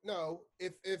is. But no,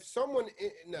 if someone,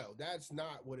 no, that's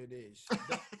not what it is.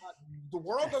 The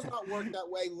world does not work that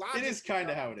way. It is kind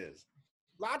of how it is.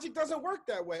 Logic doesn't work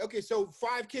that way. Okay, so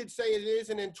 5 kids say it is,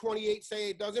 and then 28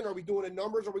 say it doesn't. Are we doing the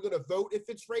numbers? Are we going to vote if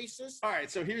it's racist? All right,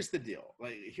 so here's the deal.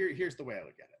 Here's the way I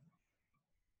look at it.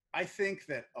 I think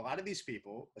that a lot of these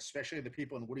people, especially the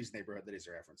people in Woody's neighborhood that he's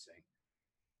referencing,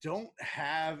 don't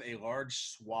have a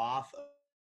large swath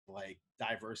of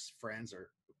diverse friends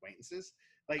or acquaintances.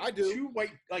 I do. Two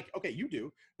white, okay, you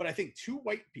do, but I think 2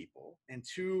 white people and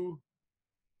 2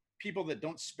 people that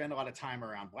don't spend a lot of time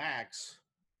around blacks,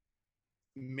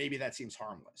 maybe that seems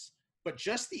harmless. But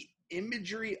just the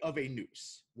imagery of a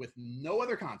noose with no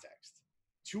other context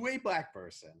to a black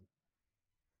person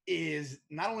is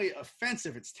not only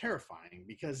offensive, it's terrifying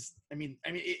because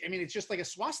it's just like a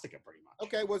swastika pretty much.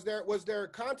 Okay, was there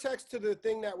context to the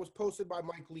thing that was posted by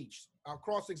Mike Leach? I'll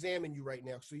cross-examine you right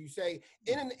now. So you say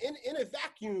in a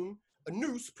vacuum, a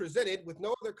noose presented with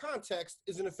no other context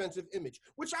is an offensive image,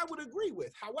 which I would agree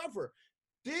with. However,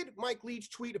 did Mike Leach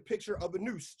tweet a picture of a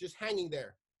noose just hanging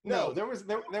there? No, there was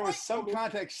some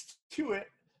context to it,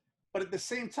 but at the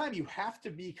same time, you have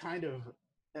to be kind of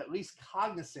at least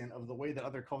cognizant of the way that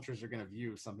other cultures are going to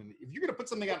view something. If you're going to put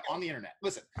something out on the internet,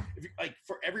 listen, if you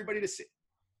for everybody to see,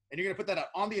 and you're going to put that out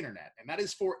on the internet, and that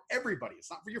is for everybody. It's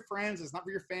not for your friends. It's not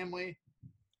for your family.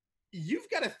 You've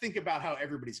got to think about how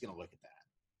everybody's going to look at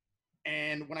that.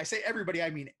 And when I say everybody, I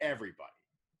mean everybody.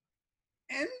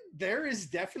 And there is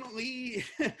definitely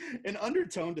an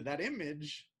undertone to that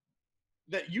image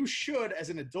that you should, as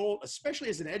an adult, especially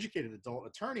as an educated adult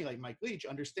attorney like Mike Leach,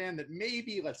 understand that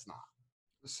maybe let's not.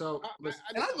 So, and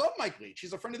I love Mike Leach.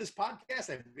 He's a friend of this podcast.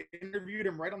 I've interviewed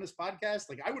him right on this podcast.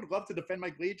 I would love to defend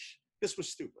Mike Leach. This was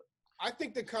stupid. I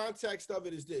think the context of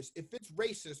it is this: if it's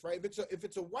racist, right? If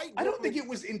it's a white woman, I don't think it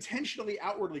was intentionally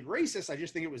outwardly racist. I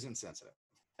just think it was insensitive.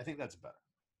 I think that's better.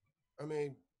 I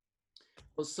mean,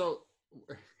 well, so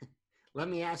let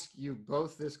me ask you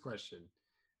both this question,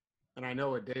 and I know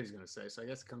what Dave's going to say. So I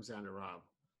guess it comes down to Rob.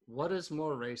 What is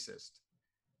more racist?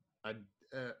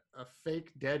 A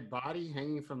fake dead body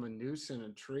hanging from a noose in a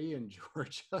tree in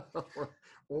Georgia,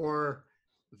 or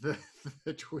the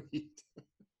tweet?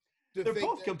 They're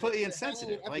both completely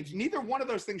insensitive. Neither one of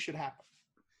those things should happen,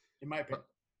 in my opinion.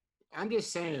 I'm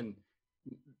just saying,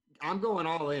 I'm going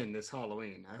all in this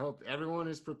Halloween. I hope everyone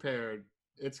is prepared.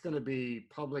 It's going to be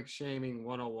public shaming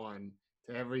 101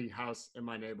 to every house in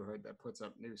my neighborhood that puts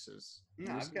up nooses.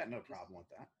 No, I've got no problem with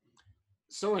that.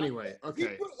 So anyway,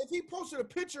 okay. If he posted a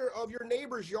picture of your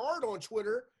neighbor's yard on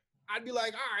Twitter, I'd be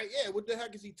like, all right, yeah, what the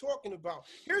heck is he talking about?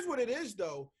 Here's what it is,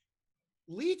 though.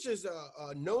 Leach is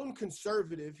a known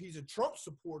conservative. He's a Trump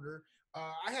supporter.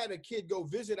 I had a kid go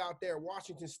visit out there in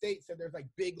Washington State, said there's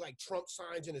big Trump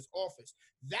signs in his office.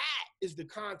 That is the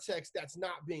context that's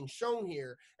not being shown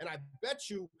here. And I bet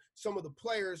you some of the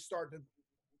players start to,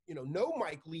 know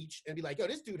Mike Leach and be like, yo,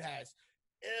 this dude has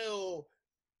ill,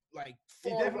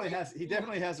 he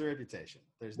definitely has a reputation.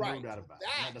 There's no doubt about it.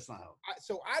 That does not help.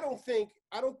 So I don't think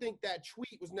that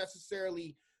tweet was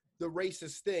necessarily the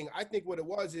racist thing. I think what it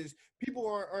was is people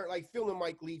aren't feeling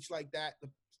Mike Leach like that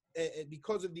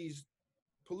because of these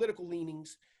political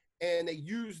leanings, and they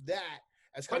use that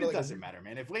as kind of. But it doesn't matter,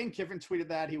 man. If Lane Kiffin tweeted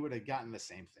that, he would have gotten the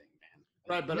same thing,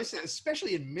 man. Right, but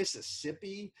especially in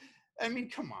Mississippi, I mean,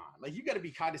 come on, you got to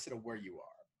be cognizant of where you are.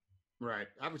 Right.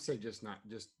 I would say just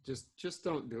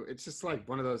don't do it. It's just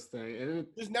one of those things.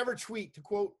 Just never tweet, to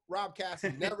quote Rob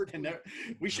Cassidy. Never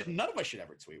tweet. None of us should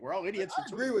ever tweet. We're all idiots. I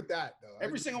agree with that, though.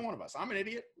 Every single one of us. I'm an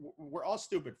idiot. We're all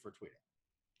stupid for tweeting.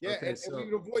 Yeah, okay, and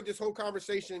we would avoid this whole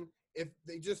conversation if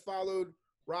they just followed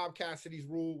Rob Cassidy's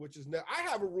rule, which is I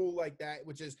have a rule like that,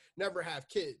 which is never have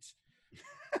kids.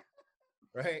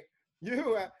 Right?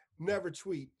 never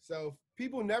tweet. So if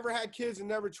people never had kids and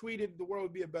never tweeted, the world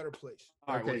would be a better place.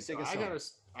 All right, Okay, Woody, so take us home.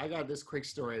 I got this quick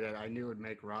story that I knew would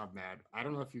make Rob mad. I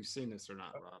don't know if you've seen this or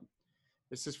not, Rob.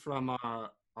 This is from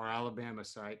our Alabama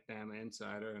site, Bama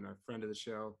Insider, and a friend of the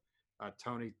show,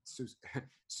 Tony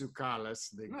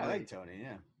Tsoukalis, the No, I like Tony,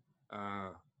 yeah.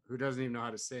 who doesn't even know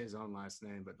how to say his own last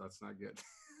name, but let's not get.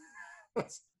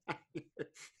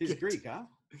 He's Greek, huh?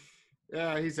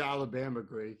 Yeah, he's Alabama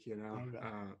Greek, you know. Okay.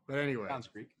 But anyway, Sounds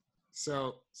Greek.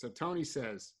 so Tony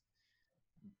says,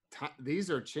 these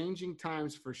are changing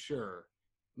times for sure.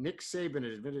 Nick Saban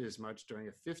admitted as much during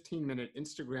a 15-minute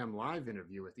Instagram live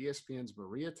interview with ESPN's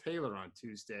Maria Taylor on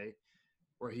Tuesday,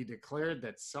 where he declared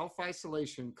that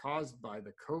self-isolation caused by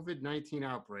the COVID-19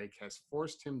 outbreak has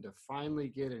forced him to finally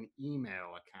get an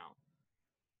email account.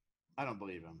 I don't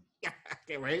believe him.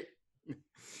 Okay, wait.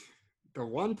 The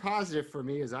one positive for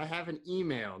me is I have an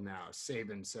email now,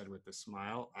 Saban said with a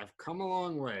smile. I've come a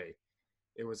long way.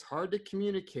 It was hard to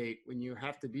communicate when you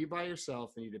have to be by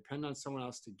yourself and you depend on someone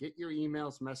else to get your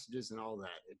emails, messages, and all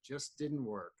that. It just didn't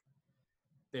work.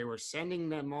 They were sending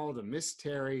them all to Miss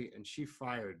Terry, and she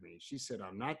fired me. She said,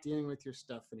 I'm not dealing with your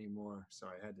stuff anymore, so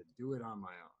I had to do it on my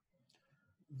own.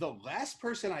 The last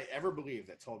person I ever believed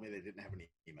that told me they didn't have an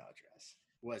email address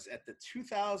was at the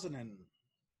 2000 and –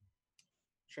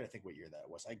 I'm trying to think what year that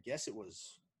was. I guess it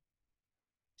was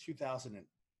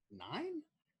 2009?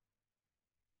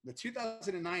 The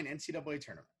 2009 NCAA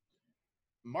tournament.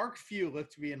 Mark Few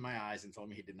looked me in my eyes and told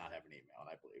me he did not have an email, and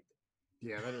I believed it.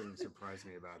 Yeah, that doesn't surprise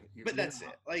me about it. But that's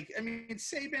it. Like, I mean,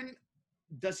 Saban,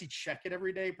 does he check it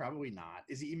every day? Probably not.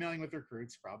 Is he emailing with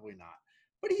recruits? Probably not.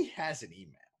 But he has an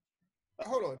email.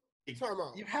 Hold on. Time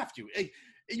out. You have to.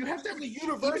 You have to have a a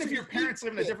university. Even if your parents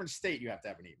live in a different state, you have to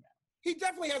have an email. He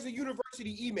definitely has a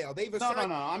university email. They've No.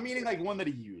 assigned. I'm meaning like one that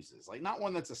he uses, like not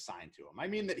one that's assigned to him. I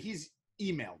mean that he's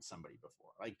emailed somebody before.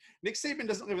 Like Nick Saban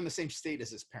doesn't live in the same state as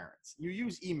his parents. You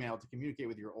use email to communicate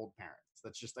with your old parents.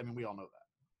 That's just, I mean, we all know that.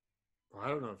 Well, I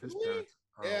don't know if his Really? parents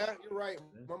are. Yeah, you're right.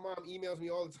 My mom emails me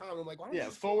all the time. I'm like, why don't Yeah,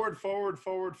 you forward.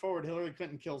 Hillary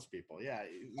Clinton kills people. Yeah,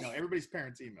 you know, everybody's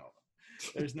parents email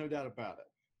them. There's no doubt about it.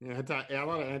 Yeah, a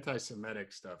lot of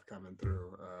anti-Semitic stuff coming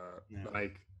through. Yeah.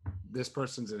 Like this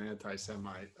person's an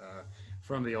anti-Semite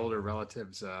from the older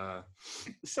relatives.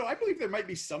 So I believe there might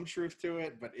be some truth to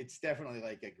it, but it's definitely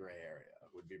like a gray area.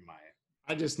 Would be my.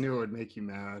 I just knew it would make you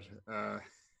mad.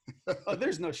 Oh,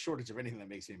 there's no shortage of anything that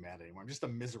makes me mad anymore. I'm just a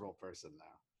miserable person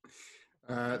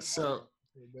now. So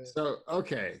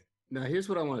okay. Now here's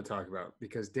what I want to talk about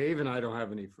because Dave and I don't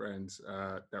have any friends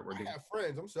that we're I have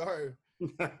friends. I'm sorry.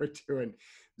 that we're doing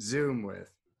Zoom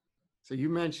with. So you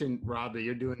mentioned, Rob, that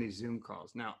you're doing these Zoom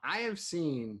calls. Now I have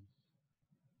seen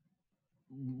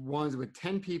ones with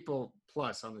 10 people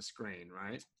plus on the screen,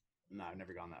 right? No, I've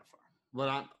never gone that far.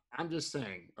 But I'm just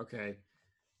saying, okay.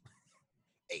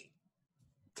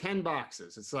 10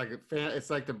 boxes. It's like it's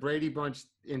like the Brady Bunch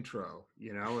intro,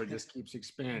 you know, it just keeps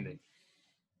expanding.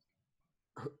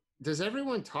 Does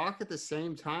everyone talk at the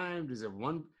same time? Does it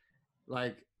one,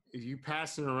 like, is you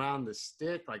passing around the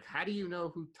stick? Like, how do you know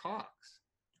who talks?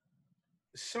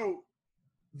 So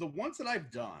the ones that I've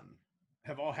done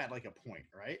have all had like a point,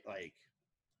 right? Like,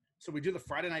 so we do the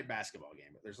Friday night basketball game,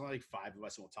 but there's only like 5 of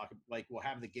us, and we'll talk, like, we'll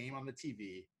have the game on the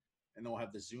TV, and then we'll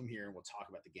have the Zoom here, and we'll talk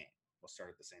about the game. We'll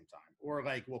start at the same time. Or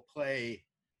like we'll play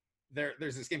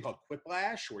there's this game called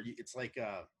Quiplash where it's like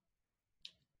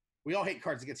we all hate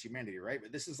Cards Against Humanity, right?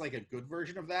 But this is like a good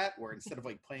version of that where instead of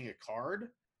like playing a card,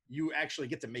 you actually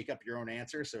get to make up your own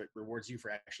answer. So it rewards you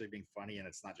for actually being funny, and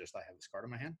it's not just I have this card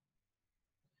in my hand.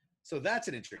 So that's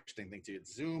an interesting thing too.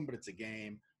 It's Zoom, but it's a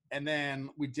game. And then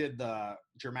we did the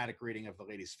dramatic reading of the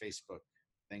lady's Facebook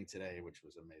thing today, which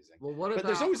was amazing. Well, what But about,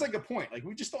 there's always like a point. Like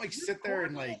we just don't like sit there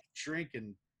and like drink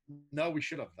and no, we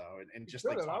should have though, and just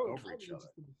like talk over each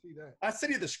other. I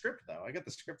sent you the script though. I got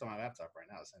the script on my laptop right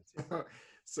now. I sent to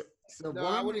you. so No,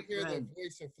 I wouldn't hear that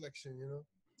voice inflection, you know.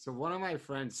 So one of my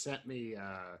friends sent me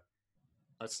a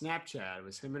Snapchat. It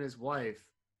was him and his wife,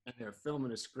 and they're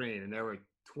filming a screen, and there were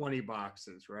 20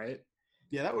 boxes, right?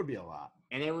 Yeah, that would be a lot.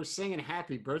 And they were singing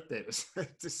 "Happy Birthday"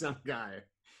 to some guy.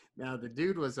 Now the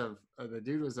dude was of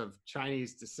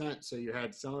Chinese descent, so you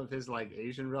had some of his like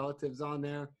Asian relatives on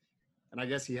there. And I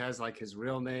guess he has like his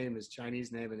real name, his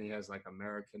Chinese name, and he has like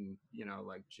American, you know,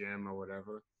 like Jim or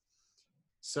whatever.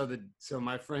 So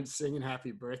my friend's singing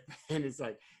 "Happy Birthday," and it's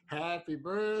like "Happy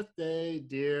Birthday,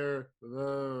 dear."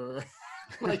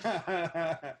 Like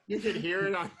you could hear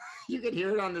it on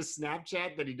the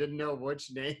Snapchat that he didn't know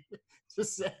which name to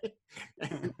say.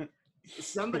 And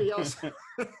somebody else,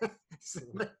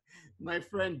 my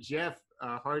friend Jeff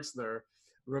Hartzler,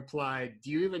 replied,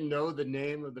 "Do you even know the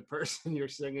name of the person you're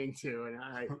singing to?" And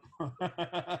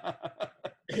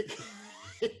it,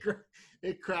 it, cra-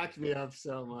 it cracked me up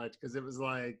so much because it was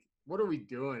like, what are we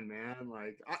doing, man?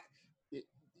 Like, it,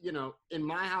 in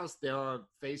my house, there are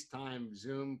FaceTime,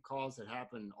 Zoom calls that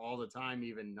happen all the time,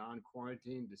 even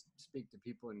non-quarantine, to speak to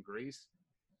people in Greece.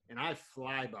 And I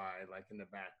fly by like in the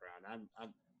background.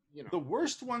 The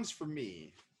worst ones for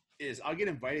me is I'll get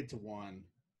invited to one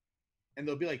and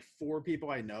there'll be like 4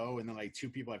 people I know and then like 2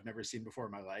 people I've never seen before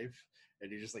in my life.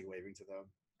 And you're just like waving to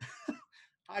them.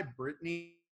 Hi,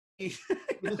 Brittany.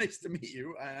 Nice to meet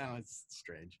you. I know it's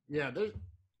strange. Yeah.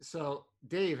 So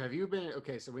Dave, have you been,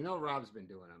 okay, so we know Rob's been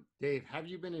doing them. Dave, have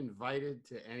you been invited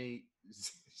to any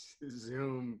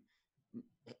Zoom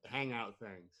hangout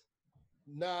things?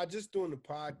 Nah, just doing the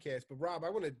podcast. But Rob, I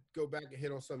want to go back and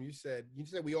hit on something you said. You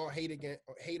said we all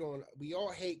we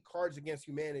all hate Cards Against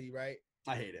Humanity, right?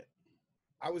 I hate it.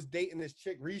 I was dating this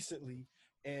chick recently,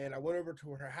 and I went over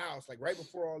to her house like right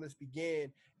before all this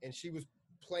began, and she was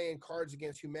playing Cards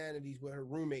Against Humanity with her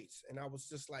roommates, and I was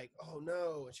just like, "Oh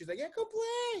no!" And she's like, "Yeah, come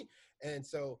play." And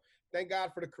so, thank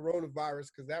God for the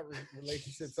coronavirus because that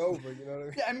relationship's over. You know what I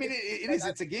mean? Yeah, I mean it is.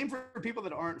 It's a game for people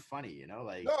that aren't funny. You know,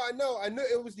 like no, I knew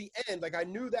it was the end. Like I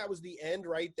knew that was the end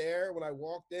right there when I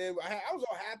walked in. I was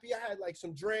all happy. I had like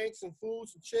some drinks, some food,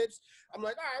 some chips. I'm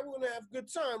like, all right, we're gonna have a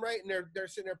good time, right? And they're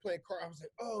sitting there playing cards. I was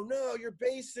like, oh no, you're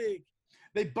basic.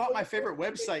 They bought my favorite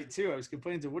website too. I was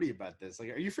complaining to Woody about this. Like,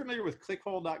 are you familiar with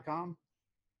clickhole.com?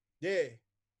 Yeah.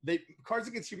 Cards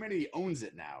Against Humanity owns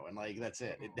it now, and like that's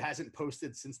it. It hasn't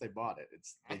posted since they bought it.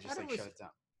 They just like shut it down.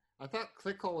 I thought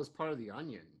Clickhole was part of the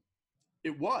Onion.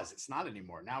 It was. It's not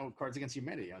anymore. Now Cards Against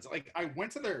Humanity. It's like I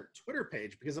went to their Twitter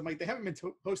page because I'm like they haven't been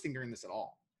posting during this at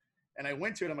all, and I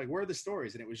went to it. I'm like, where are the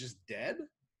stories? And it was just dead.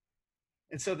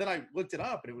 And so then I looked it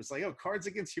up, and it was like, oh, Cards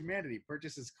Against Humanity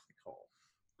purchases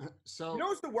Clickhole. So you know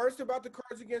what's the worst about the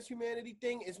Cards Against Humanity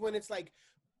thing is when it's like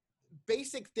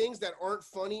basic things that aren't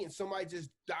funny and somebody just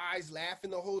dies laughing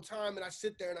the whole time, and I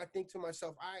sit there and I think to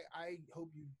myself, I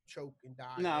hope you choke and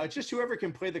die. No, it's just whoever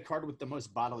can play the card with the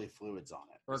most bodily fluids on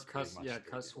it. Or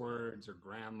cuss words or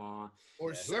grandma.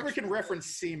 Or whoever can reference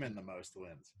semen the most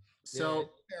wins. So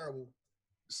terrible.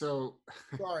 So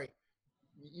sorry.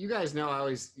 You guys know I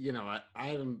always,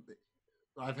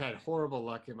 I've had horrible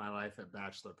luck in my life at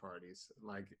bachelor parties.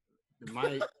 Like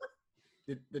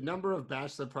the number of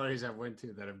bachelor parties I've went to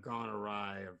that have gone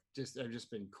awry have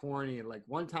just been corny. And like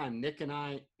one time, Nick and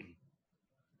I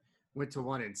went to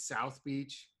one in South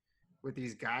Beach with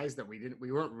these guys that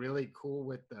we weren't really cool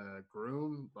with the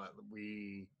groom, but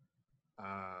we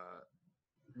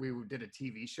did a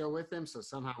TV show with him. So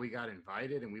somehow we got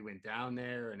invited and we went down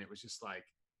there, and it was just like,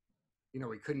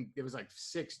 we couldn't, it was like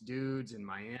 6 dudes in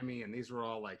Miami, and these were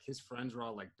all like, his friends were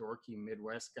all like dorky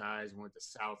Midwest guys, and went to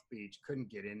South Beach, couldn't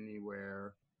get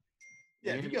anywhere.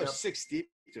 Yeah, if you go 6 deep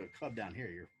to a club down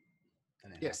here,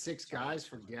 yeah, 6 guys,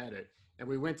 forget it. And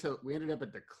we ended up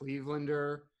at the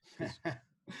Clevelander.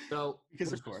 So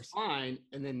because of course fine.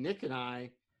 And then Nick and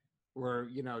I were,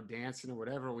 dancing or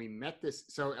whatever. We met this.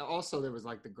 So also there was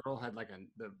like the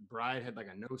bride had like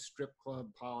a no strip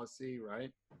club policy,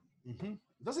 right? Mm-hmm.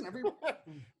 Doesn't everyone?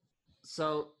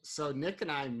 So Nick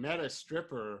and I met a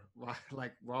stripper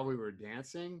while we were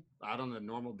dancing out on the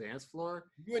normal dance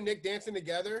floor. You and Nick dancing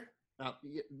together?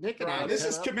 Nick and I. This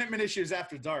is commitment issues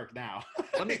after dark now.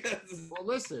 Well,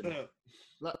 listen,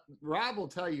 Rob will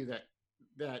tell you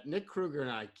that Nick Kruger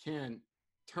and I can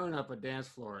turn up a dance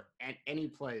floor at any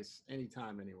place,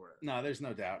 anytime, anywhere. No, there's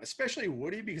no doubt. Especially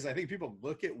Woody, because I think people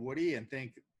look at Woody and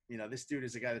think, this dude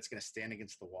is a guy that's going to stand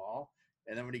against the wall.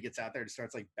 And then when he gets out there and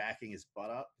starts like backing his butt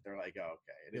up, they're like, oh,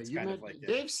 okay. And it's kind of like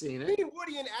Dave's seen it.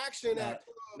 Woody in action.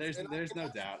 There's no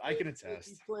doubt. I can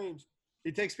attest.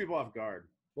 He takes people off guard.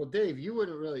 Well, Dave, you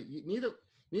wouldn't really.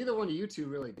 Neither one of you two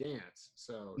really dance.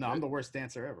 So no, I'm the worst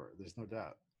dancer ever. There's no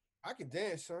doubt. I can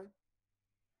dance, son.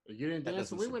 You didn't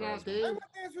dance when we went out, Dave. I would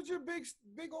dance with your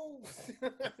big old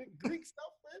Greek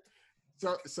stuff,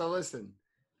 man. So listen.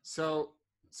 So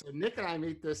Nick and I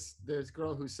meet this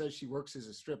girl who says she works as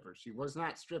a stripper. She was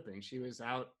not stripping. She was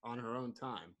out on her own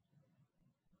time.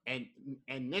 And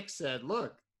Nick said,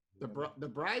 look, the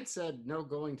bride said no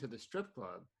going to the strip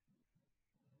club.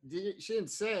 She didn't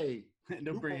say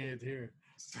no bringing it here.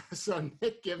 So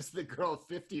Nick gives the girl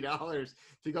 $50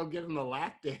 to go give him a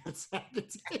lap dance at the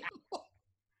table.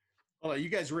 Hold on, you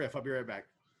guys riff. I'll be right back.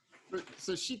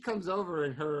 So she comes over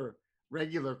in her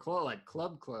regular clothes, like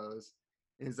club clothes,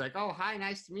 and is like, "Oh, hi,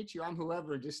 nice to meet you. I'm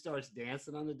whoever," and just starts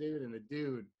dancing on the dude. And the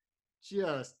dude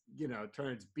just,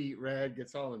 turns beet red,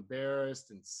 gets all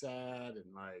embarrassed and sad,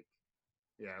 and like,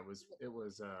 yeah, it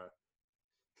was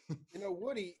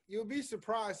Woody, you'll be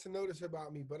surprised to notice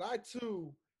about me, but I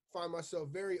too find myself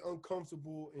very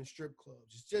uncomfortable in strip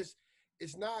clubs.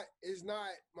 It's not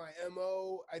my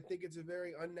MO. I think it's a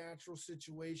very unnatural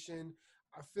situation.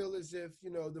 I feel as if,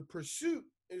 the pursuit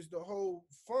is the whole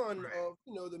fun Right. of,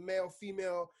 the male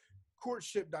female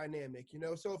courtship dynamic.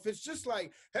 So if it's just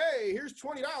like, hey, here's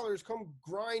 $20, come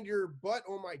grind your butt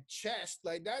on my chest,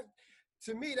 like that,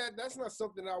 to me, that's not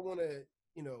something I want to,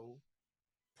 you know,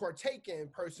 partake in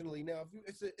personally. Now,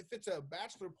 if it's a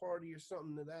bachelor party or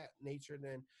something of that nature,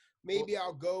 then maybe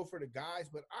I'll go for the guys.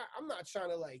 But I'm not trying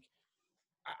to like.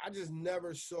 I just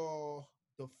never saw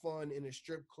the fun in a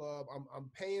strip club. I'm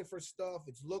paying for stuff.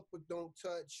 It's look but don't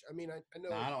touch. I mean, I know.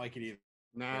 No, I don't like it either.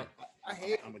 Now, I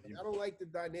hate I'm it. with you. I don't like the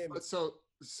dynamic. so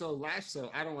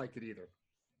I don't like it either.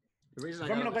 The reason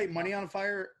If I I'm got gonna light money on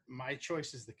fire, my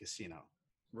choice is the casino.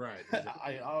 right.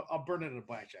 I'll burn it at a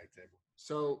blackjack table.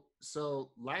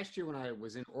 So last year when I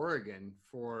was in Oregon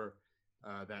for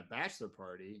that bachelor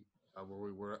party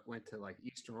where went to like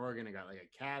Eastern Oregon and got like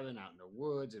a cabin out in the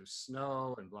woods. It was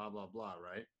snow and blah blah blah,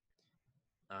 right?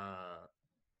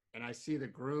 And I see the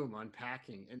groom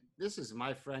unpacking, and this is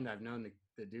my friend. I've known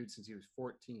the dude since he was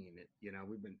 14.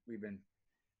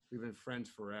 We've been friends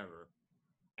forever,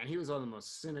 and he was one of the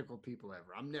most cynical people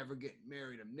ever. I'm never getting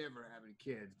married. I'm never having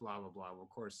kids. Blah blah blah. Well, of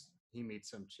course, he meets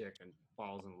some chick and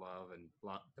falls in love, and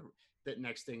blah. The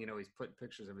next thing you know, he's putting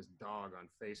pictures of his dog on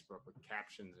Facebook with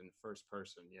captions in first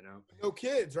person. No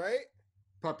kids, right?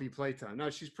 Puppy playtime. No,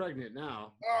 she's pregnant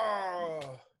now. Oh.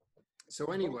 So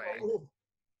anyway,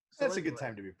 That's a good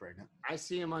time to be pregnant. I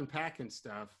see him unpacking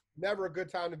stuff. Never a good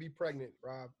time to be pregnant,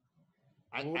 Rob.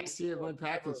 I see him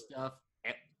unpacking stuff,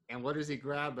 and what does he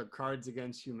grab but Cards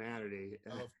Against Humanity?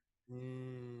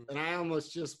 And I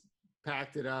almost just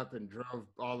packed it up and drove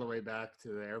all the way back to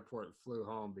the airport and flew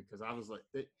home because I was like,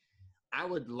 I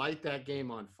would light that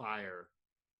game on fire.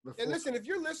 And listen, if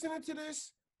you're listening to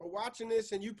this or watching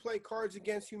this and you play Cards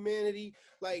Against Humanity,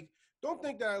 like, don't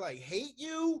think that I like hate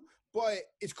you, but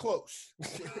it's close.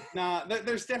 Nah,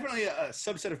 there's definitely a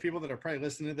subset of people that are probably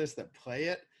listening to this that play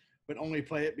it, but only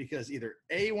play it because either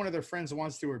A, one of their friends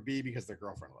wants to, or B, because their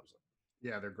girlfriend loves it.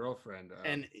 Yeah, their girlfriend.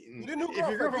 And Your new if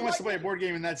your girlfriend wants to play a board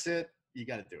game and that's it, you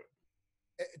got to do it.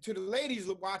 To the ladies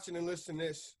watching and listening to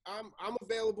this, I'm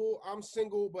available. I'm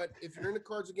single, but if you're in the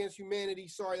Cards Against Humanity,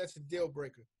 sorry, that's a deal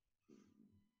breaker.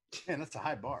 Man, that's a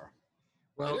high bar.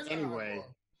 Well, It is a high anyway, bar.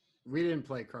 we didn't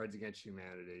play Cards Against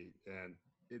Humanity, and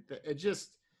it just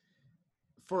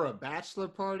for a bachelor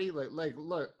party, like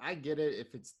look, I get it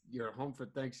if it's you're home for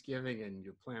Thanksgiving and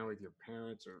you're playing with your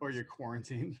parents Or you're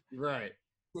quarantined. right.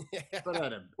 But We're not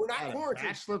at a quarantined.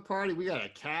 bachelor party, we got a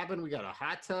cabin, we got a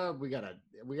hot tub, we got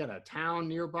a town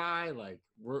nearby. Like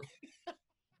we're,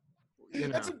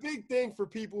 That's a big thing for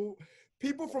people.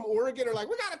 People from Oregon are like,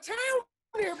 we got a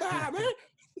town nearby, man.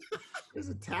 there's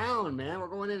a town, man. We're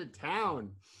going into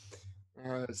town.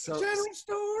 General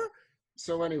store.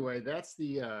 So anyway, that's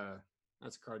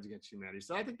Cards Against Humanity.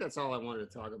 So I think that's all I wanted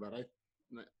to talk about.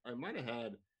 I might have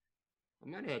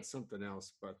had something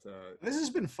else, but This has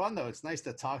been fun, though. It's nice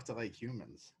to talk to, like,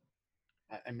 humans.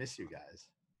 I miss you guys.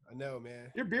 I know,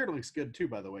 man. Your beard looks good, too,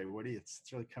 by the way, Woody. It's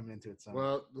really coming into its own.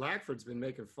 well, Lackford's been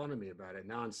making fun of me about it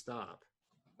nonstop.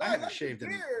 I I haven't like shaved the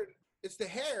in. beard. It's the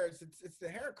hair. It's the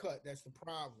haircut that's the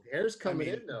problem. Hair's coming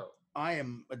mean- in though. I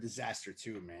am a disaster,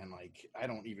 too, man. Like, I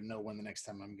don't even know when the next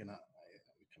time I'm going to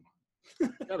come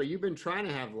on. Yeah, but you've been trying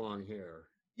to have long hair.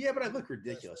 Yeah, but I look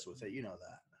ridiculous with it. You know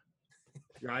that.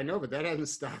 Yeah, I know, but that hasn't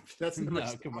stopped. That's No,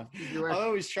 never come on. stopped you. I'll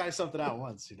always try something out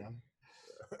once, you know.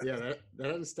 Yeah, that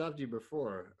hasn't stopped you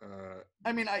before.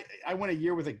 I mean, I went a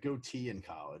year with a goatee in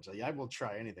college. Like, I will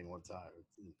try anything one time.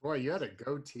 Boy, you had a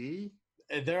goatee.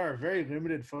 And there are very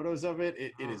limited photos of it.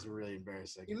 It is really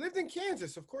embarrassing. He lived in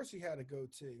Kansas. Of course, he had a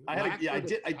goatee.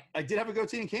 I did have a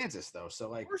goatee in Kansas though. So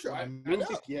like For sure, when I I moved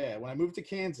know. when I moved to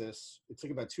Kansas, it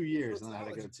took about 2 years, and then I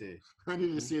had a goatee. I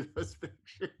need to see those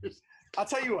pictures. I'll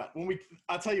tell you what.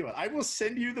 I will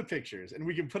send you the pictures, and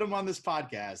we can put them on this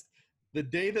podcast the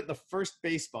day that the first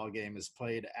baseball game is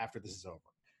played after this is over.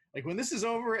 Like when this is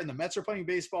over and the Mets are playing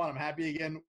baseball and I'm happy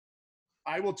again,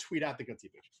 I will tweet out the goatee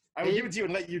pictures. I will give it to you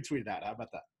and let you tweet it out. How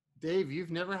about that? Dave, you've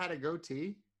never had a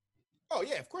goatee? Oh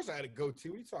yeah, of course I had a goatee.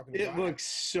 What are you talking It about? looks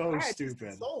so I had this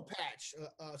stupid. soul patch,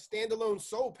 standalone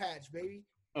soul patch, baby.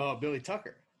 Oh, Billy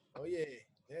Tucker. Oh yeah.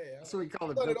 That's what we call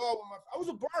I it. done it all with I was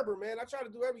a barber, man. I tried to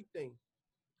do everything.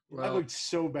 I Well, looked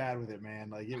so bad with it, man.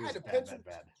 Like it I was had a bad, pencil bad,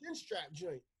 bad. chin strap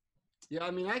joint. yeah,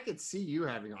 I mean, I could see you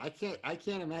having. I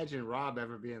can't imagine Rob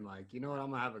ever being like, you know what,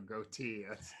 I'm gonna have a goatee.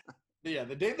 Yeah,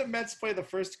 the day the Mets play the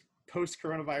first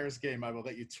post-coronavirus game, I will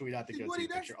let you tweet out the See, goatee Woody,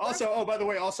 that's- picture. Also, oh, by the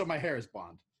way, also my hair is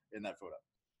blonde. in that photo.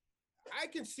 I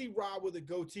can see Rob with a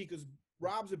goatee because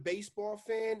Rob's a baseball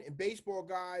fan, and baseball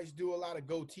guys do a lot of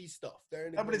goatee stuff.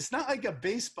 No, but it's not like a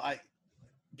baseball.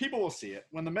 People will see it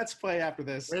when the Mets play after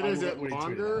this. Wait, I will is let it Woody tweet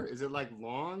longer? out. Is it like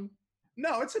long?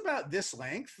 No, it's about this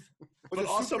length. Was But it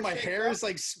also super my shaped hair up? is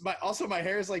like my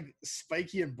hair is like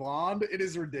spiky and blonde. It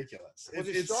is ridiculous. Was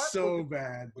it It's sharp? so Was it-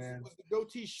 bad, Was, man. was the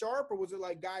goatee sharp, or was it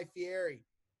like Guy Fieri?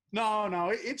 No,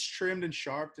 it's trimmed and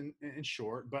sharp and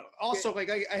short, but also like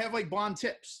I have like blonde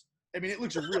tips. I mean, it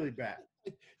looks really bad.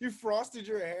 You frosted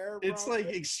your hair, bro? It's like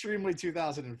extremely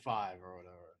 2005 or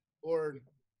whatever. or,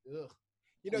 ugh.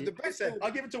 You know, the Like I best said, thing.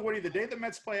 I'll give it to Woody. The day the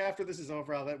Mets play after this is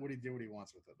over, I'll let Woody do what he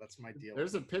wants with it. That's my deal.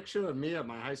 There's a picture of me at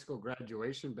my high school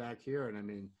graduation back here, and I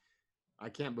mean, I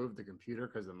can't move the computer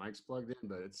because the mic's plugged in,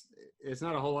 but it's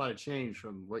not a whole lot of change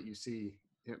from what you see.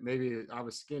 Maybe I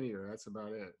was skinnier. That's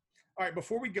about it. All right,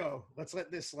 before we go, let's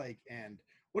let this like end.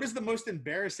 What is the most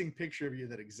embarrassing picture of you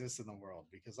that exists in the world?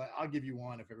 Because I'll give you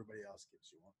one if everybody else gives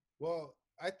you one. Well,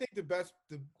 I think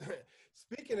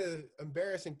speaking of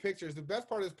embarrassing pictures, the best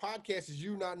part of this podcast is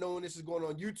you not knowing this is going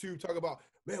on YouTube. Talk about,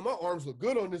 man, my arms look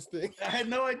good on this thing. I had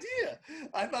no idea.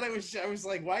 I thought I was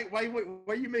like, why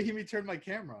are you making me turn my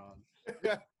camera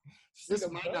on? This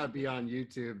might not be on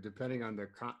YouTube, depending on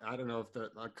I don't know if the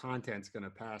content's going to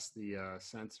pass the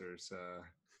censors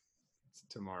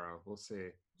tomorrow. We'll see.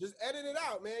 Just edit it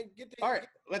out, man. All right,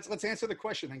 let's answer the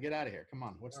question and get out of here. Come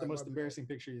on. What's All the right, most my bad. embarrassing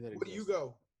picture that Where do you exists?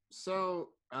 go? So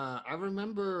I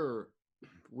remember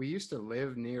we used to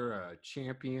live near a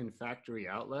Champion Factory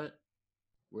Outlet,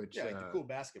 which Yeah, like the cool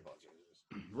basketball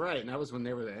jerseys. right, and that was when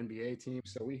they were the NBA team.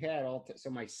 So we had so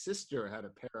my sister had a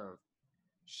pair of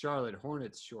Charlotte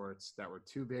Hornets shorts that were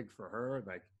too big for her.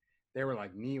 Like they were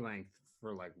like knee length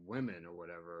for like women or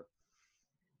whatever.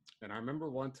 And I remember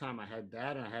one time I had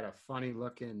that, and I had a funny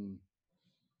looking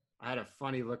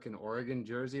Oregon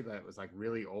jersey that was like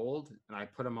really old, and I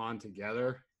put them on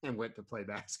together and went to play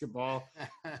basketball.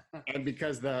 And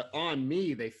because on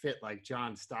me they fit like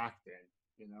John Stockton,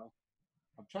 you know.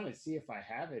 I'm trying to see if I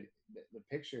have it, the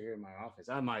picture here in my office.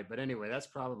 I might, but anyway, that's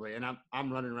probably. And I'm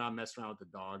running around messing around with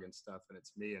the dog and stuff, and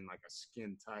it's me in like a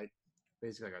skin tight,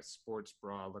 basically like a sports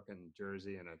bra looking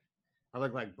jersey, and I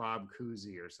look like Bob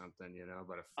Cousy or something, you know,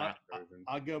 but a fat version.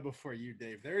 I'll go before you,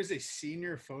 Dave. There is a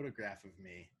senior photograph of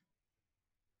me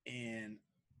in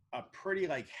a pretty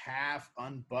like half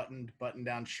unbuttoned button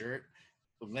down shirt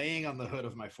laying on the hood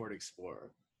of my Ford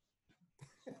Explorer.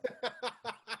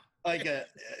 like a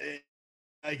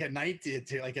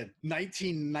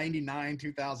 1999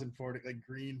 2000 Ford, like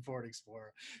green Ford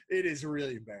Explorer. It is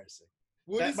really embarrassing.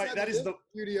 That is the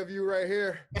beauty of you right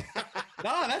here.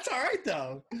 No, that's all right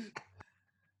though.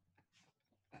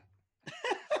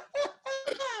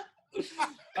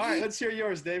 All right, let's hear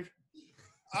yours, Dave.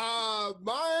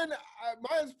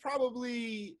 Mine's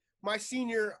probably my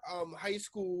senior high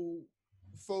school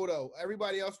photo.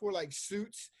 Everybody else wore like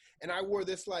suits, and I wore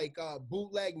this like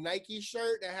bootleg Nike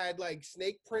shirt that had like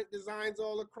snake print designs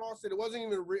all across it. It wasn't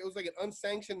even real. It was like an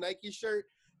unsanctioned Nike shirt,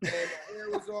 and my hair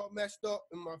was all messed up,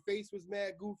 and my face was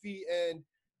mad goofy, and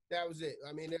that was it.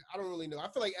 I mean, I don't really know. I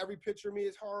feel like every picture of me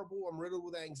is horrible. I'm riddled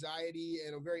with anxiety,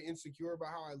 and I'm very insecure about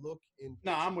how I look.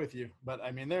 No, I'm with you, but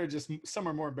I mean, they're just some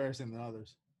are more embarrassing than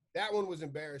others. That one was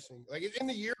embarrassing. Like it's in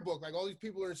the yearbook. Like all these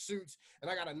people are in suits,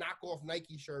 and I got a knockoff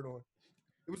Nike shirt on.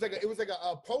 It was like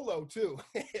a polo too.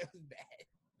 It was bad.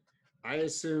 I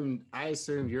assumed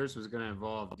yours was going to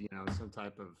involve, you know, some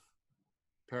type of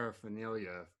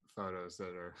paraphernalia photos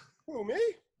that are. Who, me?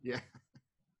 Yeah.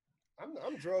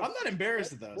 I'm drunk. I'm not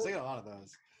embarrassed of those. I got a lot of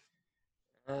those.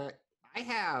 I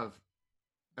have.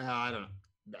 I don't know.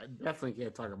 I definitely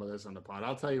can't talk about this on the pod.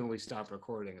 I'll tell you when we stop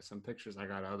recording. Some pictures I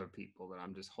got of other people that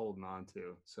I'm just holding on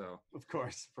to. So Of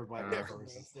course, for black Yeah.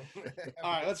 purposes.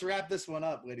 All right, let's wrap this one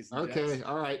up, ladies and okay, gents.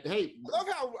 all right. Hey,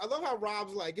 I love how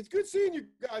Rob's like, it's good seeing you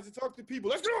guys and talk to people.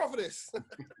 Let's get off of this.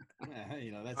 Yeah,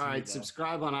 you know, that's all me, right. though.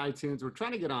 Subscribe on iTunes. We're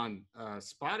trying to get on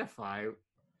Spotify.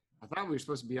 I thought we were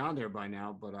supposed to be on there by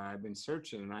now, but I've been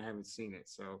searching and I haven't seen it.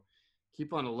 So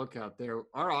keep on the lookout there.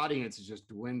 Our audience has just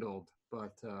dwindled,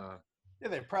 but Yeah,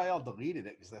 they probably all deleted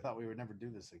it because they thought we would never do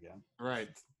this again. all right.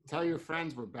 Tell your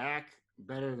friends we're back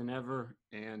better than ever.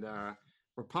 And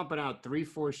we're pumping out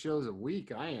 3-4 shows a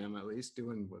week. I am at least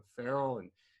doing with Farrell.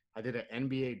 And I did an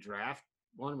NBA draft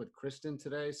one with Kristen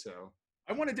today. So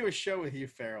I want to do a show with you,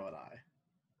 Farrell and I.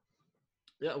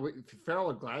 yeah, Farrell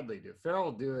would gladly do. Farrell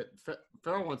will do it.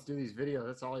 Farrell wants to do these videos.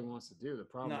 That's all he wants to do. The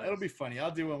problem No, it'll be funny.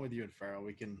 I'll do one with you and Farrell.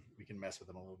 We can mess with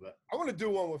him a little bit. I want to do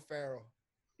one with Farrell.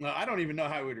 No, I don't even know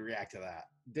how he would react to that.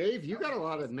 Dave, you got a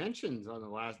lot of mentions on the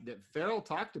last. Farrell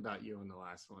talked about you on the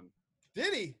last one.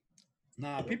 Did he?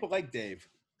 Nah, people like Dave.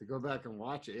 to go back and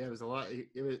watch it. Yeah, it was a lot.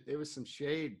 It was some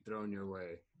shade thrown your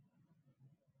way.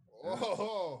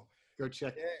 Oh, Go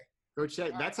check. yeah. Go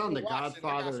check. That's on the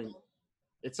Godfather. Some.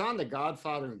 It's on the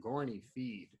Godfather and Gorney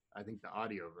feed. I think the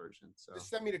audio version. So Just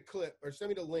send me the clip or send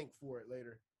me the link for it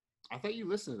later. I thought you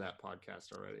listened to that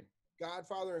podcast already.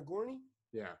 Godfather and Gorney?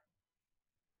 Yeah.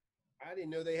 I didn't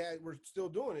know we're still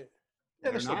doing it. Yeah,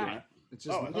 they're still doing not. it. It's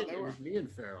just I thought they it were. was me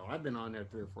and Farrell. I've been on there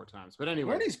 3 or 4 times. But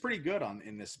anyway. Gorney's pretty good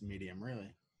in this medium,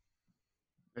 really.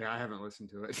 Yeah, I haven't listened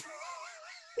to it.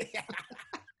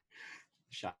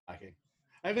 Shocking.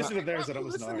 I listened to theirs, and it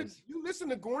was ours. You listen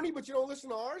to Gorney, but you don't listen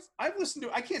to ours? I've listened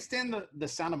to. I can't stand the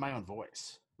sound of my own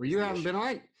voice. Well, you haven't been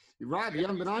on. Rob, you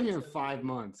haven't been on here in 5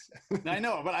 months. I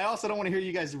know, but I also don't want to hear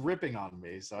you guys ripping on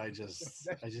me, so I just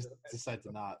decided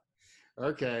to not.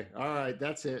 Okay. All right.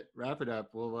 That's it. Wrap it up.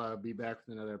 We'll be back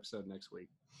with another episode next week.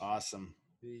 Awesome.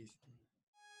 Peace.